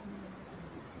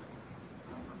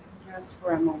 Just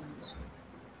for a moment.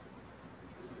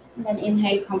 And then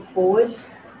inhale, come forward.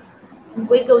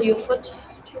 Wiggle your foot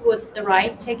towards the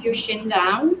right. Take your shin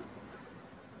down.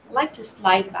 I like to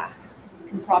slide back. You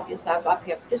can prop yourself up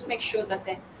here. Just make sure that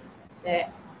the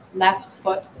left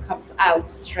foot comes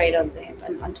out straight on the hip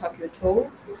and untuck your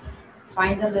toe.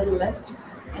 Find a little lift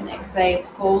and exhale,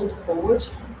 fold forward.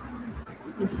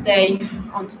 You can stay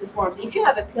onto the forearms. If you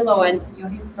have a pillow and your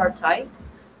hips are tight,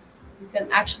 you can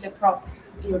actually prop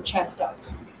your chest up.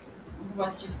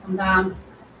 Otherwise, just come down,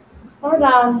 far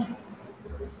down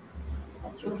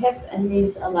as your hip and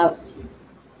knees allows you.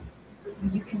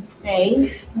 You can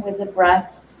stay with the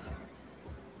breath.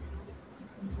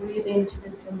 Breathe into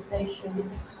the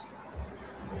sensations.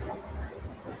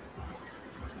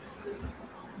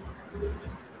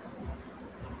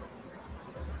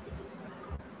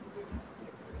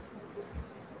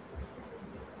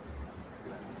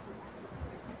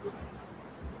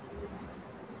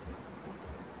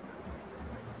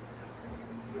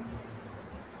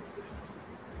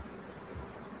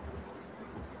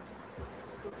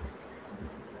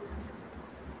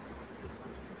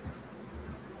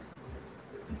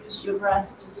 Use your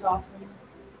breath to soften.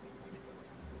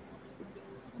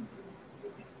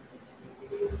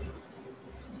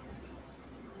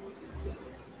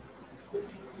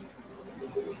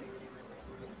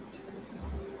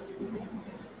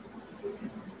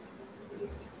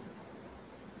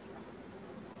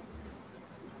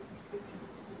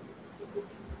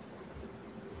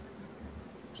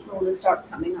 Slowly start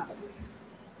coming up.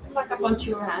 Come back up onto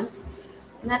your hands.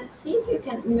 And then see if you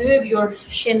can move your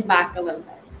shin back a little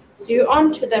bit. So you're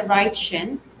onto the right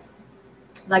shin,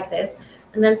 like this.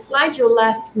 And then slide your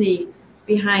left knee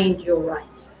behind your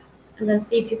right. And then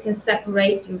see if you can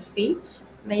separate your feet,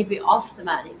 maybe off the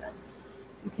mat even.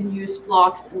 You can use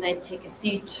blocks and then take a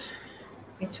seat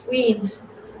between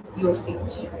your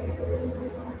feet.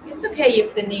 It's okay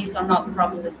if the knees are not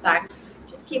properly stacked.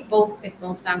 Just keep both hip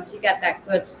bones down so you get that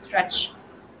good stretch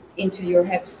into your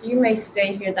hips. You may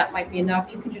stay here, that might be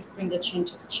enough. You can just bring the chin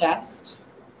to the chest.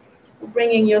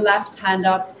 Bringing your left hand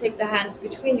up, take the hands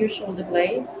between your shoulder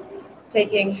blades,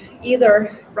 taking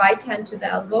either right hand to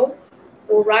the elbow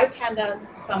or right hand and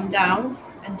thumb down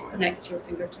and connect your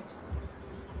fingertips.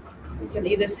 You can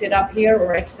either sit up here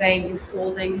or exhale, you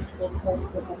folding full pose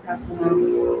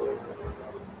Gopukasana.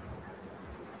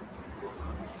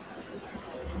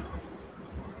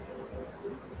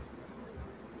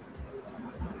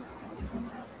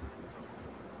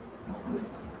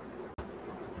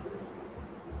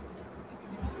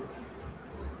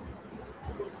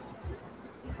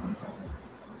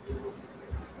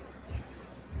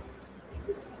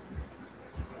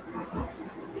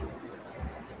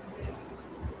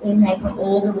 Inhale, come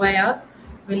all the way up.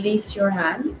 Release your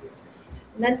hands.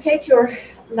 And then take your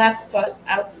left foot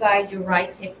outside your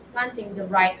right hip, planting the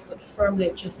right foot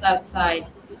firmly just outside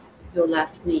your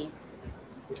left knee.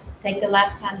 Take the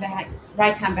right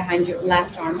hand behind your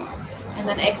left arm. And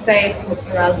then exhale with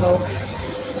your elbow.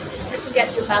 Try to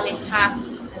get your belly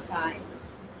past the thigh.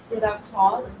 Sit up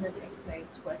tall and then exhale,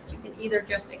 twist. You can either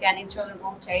just, again, internally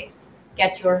rotate,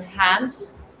 get your hand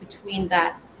between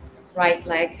that right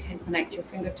leg and connect your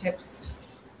fingertips.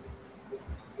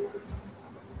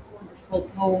 Full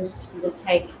pose, you will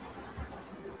take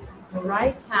the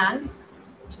right hand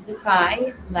to the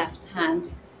thigh, left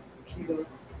hand to your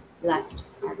left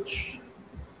arch.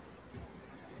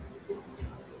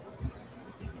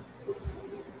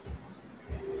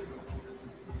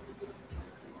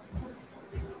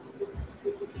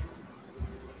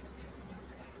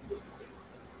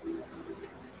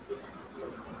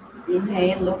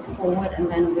 Inhale, look forward and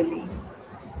then release.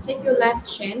 Take your left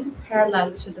shin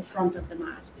parallel to the front of the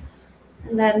mat.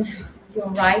 And then your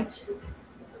right,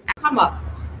 come up.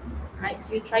 Right,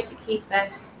 so you try to keep the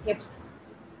hips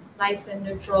nice and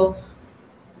neutral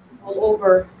all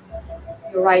over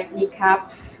your right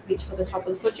kneecap. Reach for the top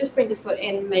of the foot. Just bring the foot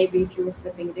in, maybe if you were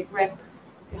flipping the grip.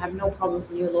 If you have no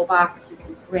problems in your low back, you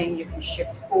can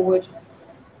shift forward.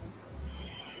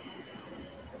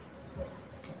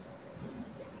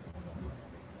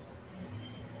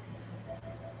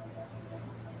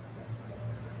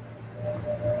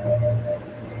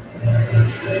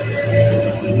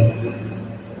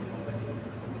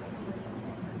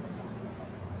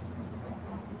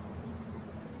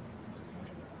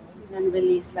 Then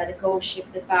release, let it go,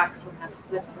 shift it back, perhaps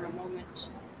split for a moment.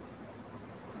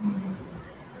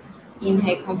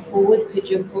 Inhale, come forward,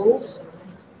 pigeon pose.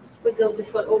 Squiggle the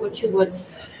foot over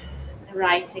towards the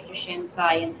right, take your shin,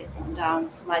 thigh, and sit on down,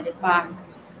 slide it back.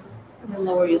 And then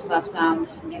lower yourself down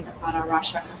in the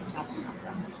Pararasha Kapotasana.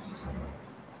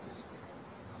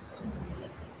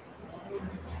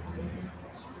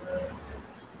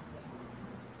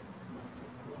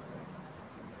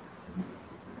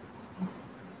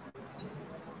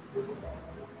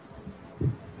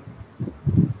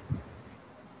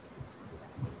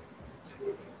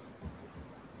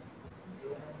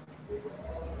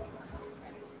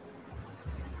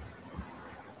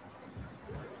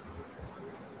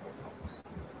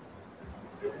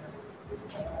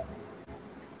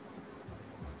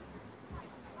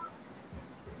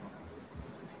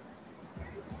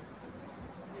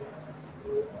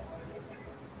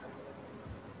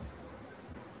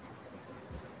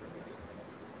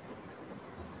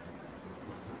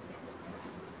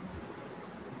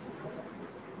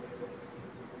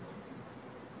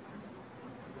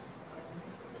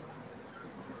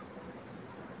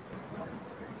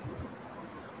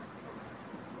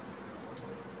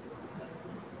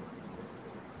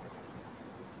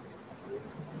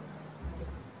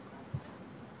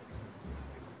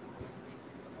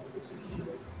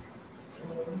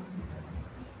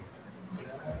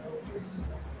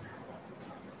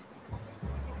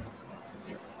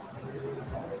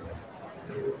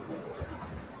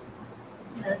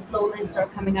 And slowly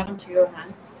start coming up onto your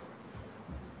hands.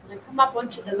 And then come up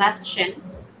onto the left shin.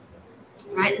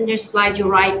 Right, and just slide your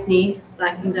right knee,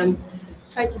 stacking them.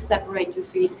 Try to separate your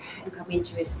feet and come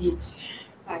into a seat,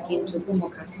 back into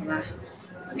Gopukasana.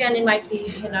 So again, it might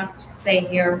be enough to stay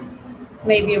here.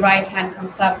 Maybe right hand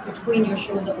comes up between your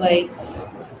shoulder blades,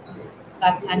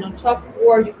 left hand on top,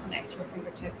 or you connect your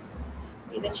fingertips.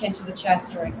 Either chin to the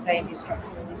chest or exhale, you start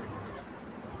folding.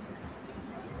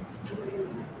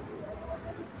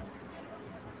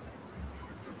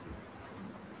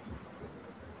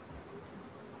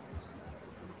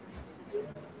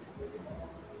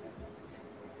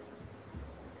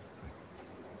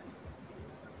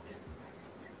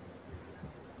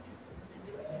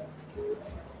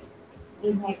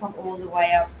 Inhale, come all the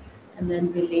way up. and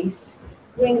then release.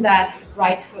 Bring that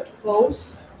right foot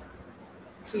close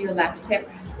to your left hip,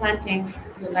 planting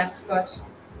your left foot.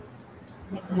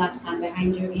 Take the left hand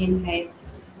behind you, inhale.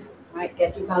 Right,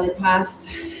 get your belly past.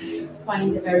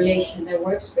 Find the variation that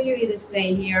works for you. Either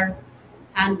stay here,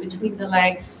 hand between the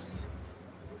legs.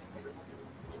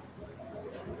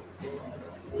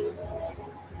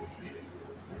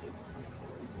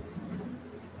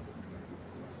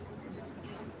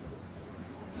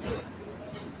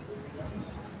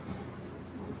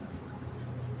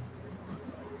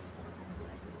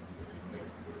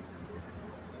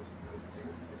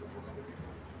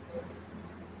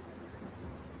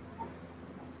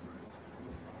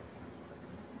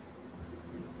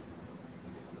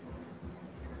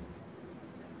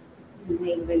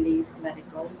 Inhale, release, let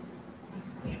it go.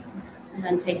 And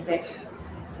then take the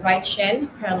right shin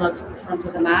parallel to the front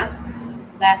of the mat.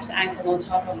 Left ankle on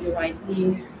top of your right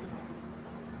knee.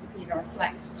 Feet are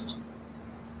flexed.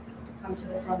 Come to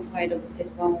the front side of the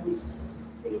sit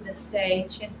bones. Either stay,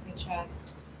 chin to the chest.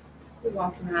 You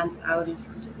walk your hands out in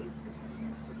front of you.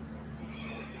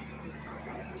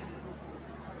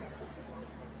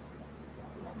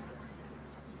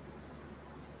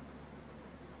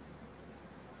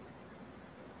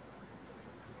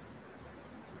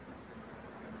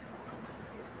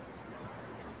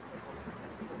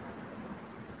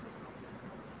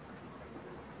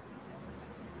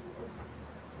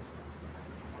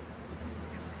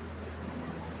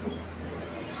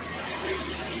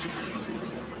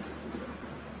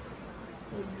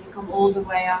 Come all the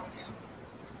way up.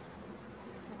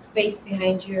 Space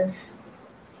behind you.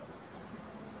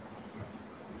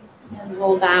 And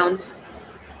roll down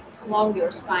along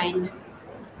your spine.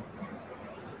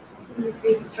 Bring your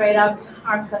feet straight up,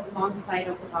 arms at the long side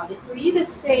of the body. So either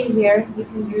stay here, you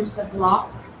can use a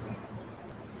block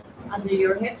under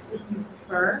your hips if you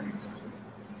prefer.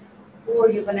 Or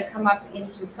you're going to come up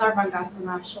into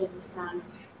Sarvangasana, shoulder stand.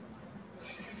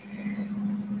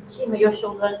 Shima your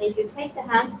shoulder underneath you. Take the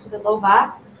hands to the low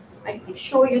back. Make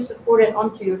sure you support it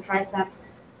onto your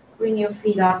triceps. Bring your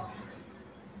feet up.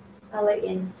 Belly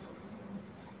in.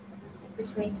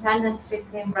 Between 10 and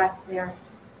 15 breaths there.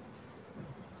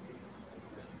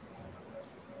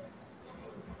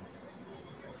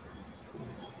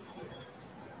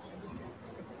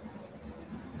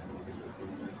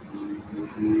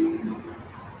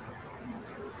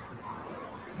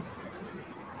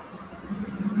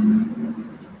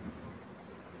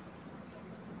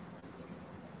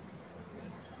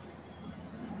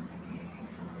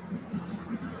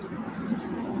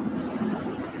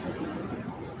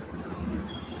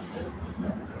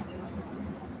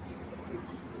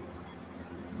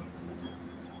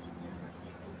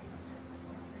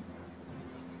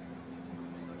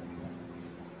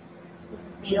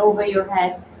 Feet over your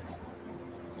head.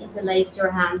 Interlace your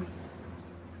hands.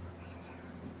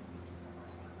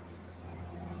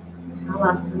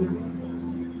 Halasana.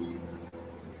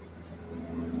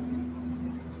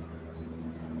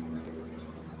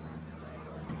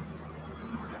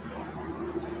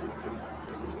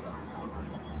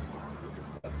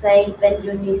 Exhale, bend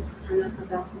your knees.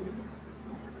 Anapagasana.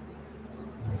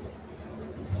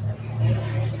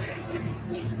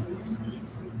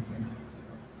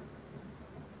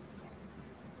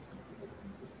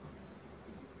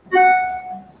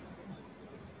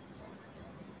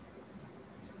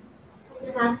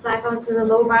 Hands back onto the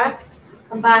low back,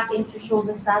 come back into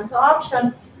shoulder stand. So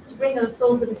option is to bring the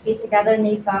soles of the feet together,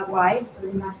 knees out wide, so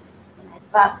in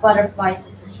that butterfly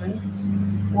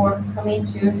position, or come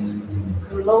into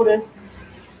your lotus,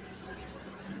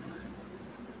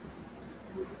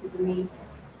 to the knees.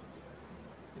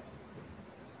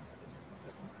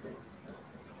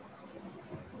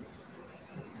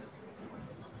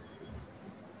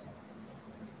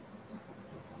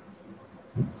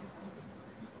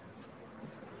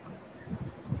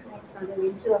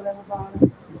 Into a little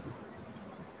bottom.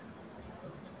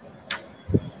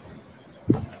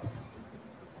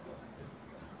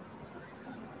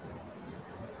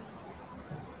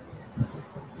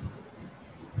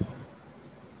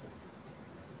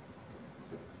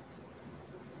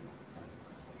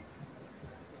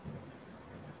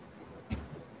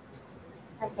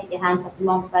 And take your hands up the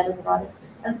long side of the body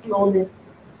and slowly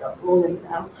start rolling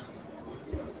down.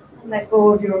 And let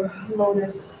go of your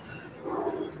lotus.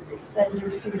 Extend your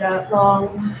feet out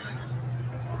long.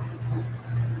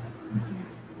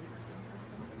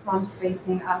 Palms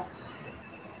facing up.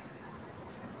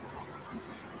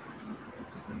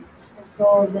 Let go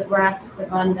of the breath, the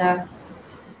bandhas.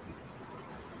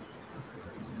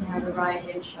 You have a right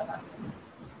in Shavasana.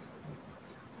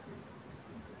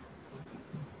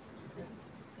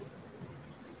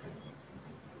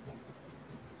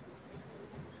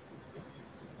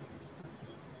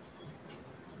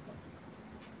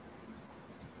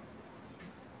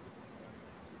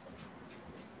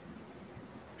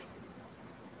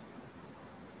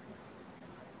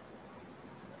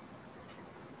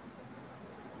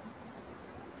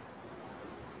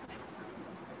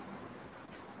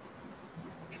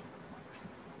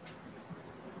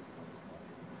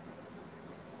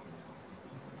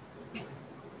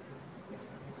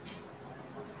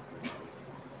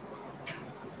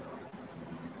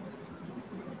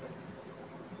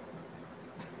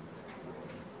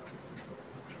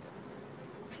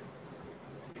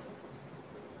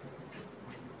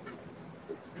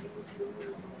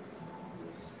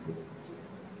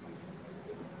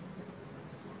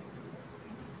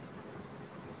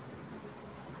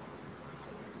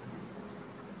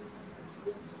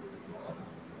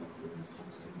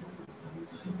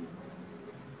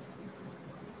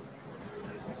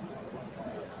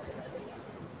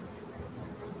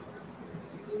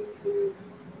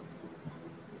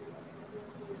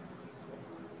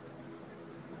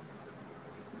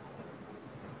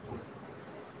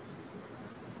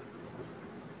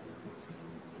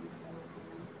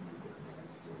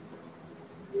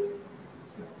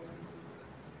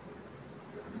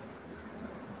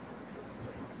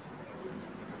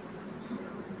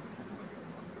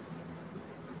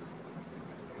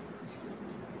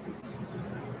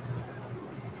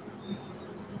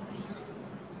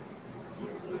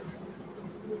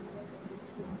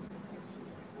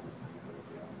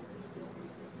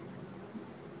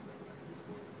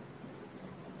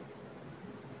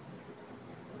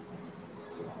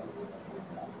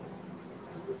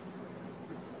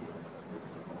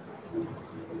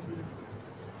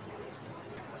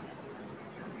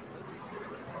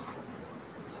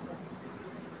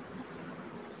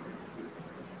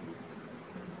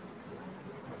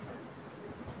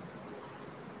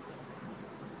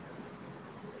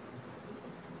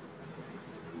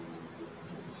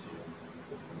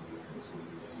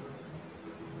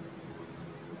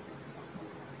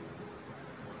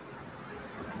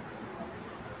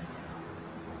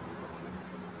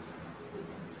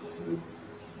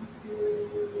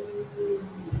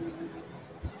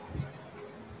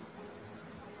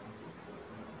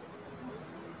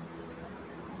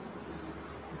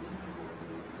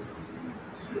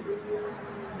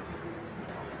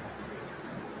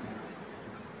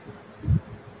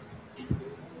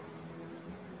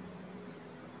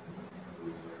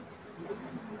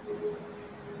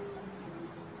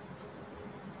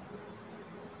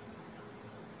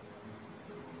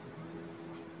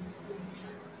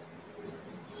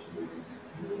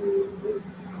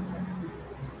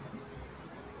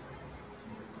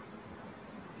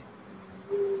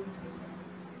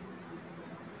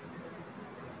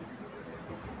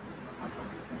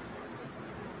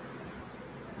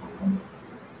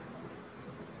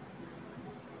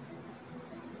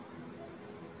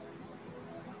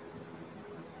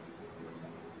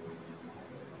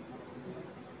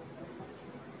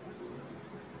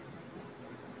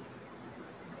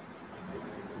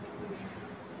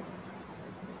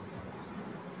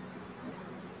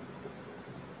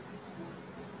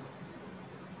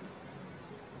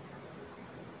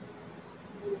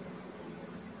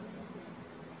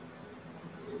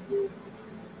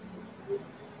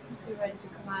 You're ready to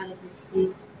come out of this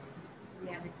deep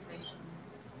relaxation.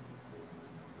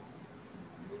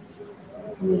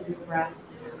 Move your breath.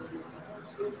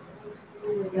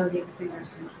 Wiggle your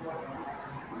fingers and toes.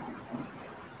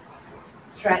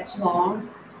 Stretch long.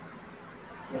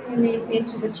 Bring your knees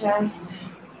into the chest.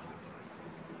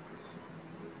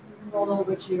 Roll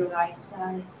over to your right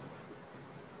side.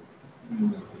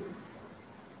 And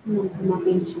then come up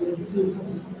into a seat.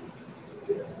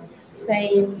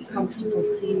 Same comfortable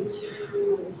seat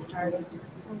where we started.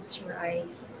 Close your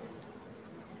eyes.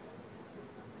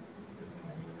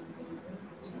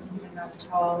 Just sitting up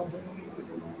tall.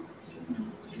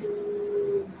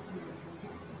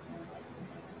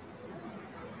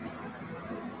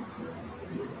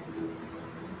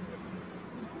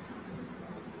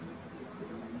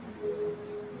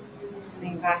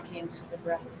 Listening back into the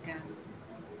breath again.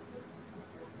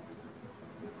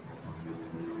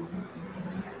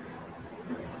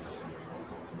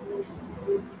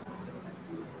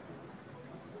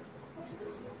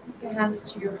 Put your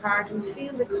hands to your heart and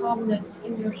feel the calmness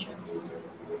in your chest,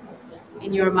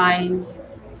 in your mind.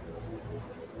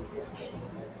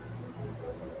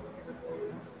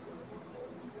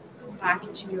 Back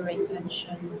to your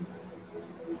intention.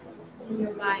 In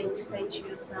your mind, say to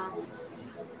yourself,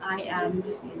 I am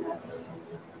enough.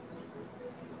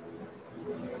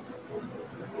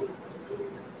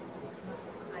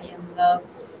 I am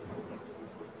loved.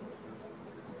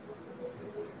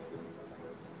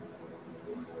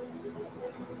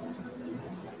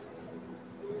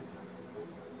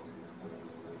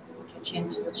 Put your chin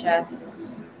to the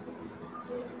chest.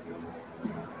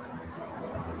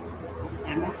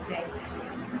 Namaste.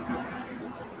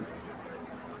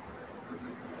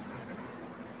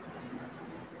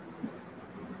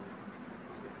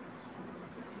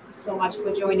 So much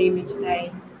for joining me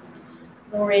today.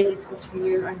 Lori, this was for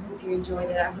you. I hope you enjoyed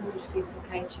it. I hope it feels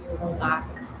okay to roll back,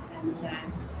 and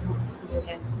I hope to see you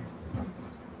again soon.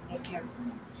 Take care.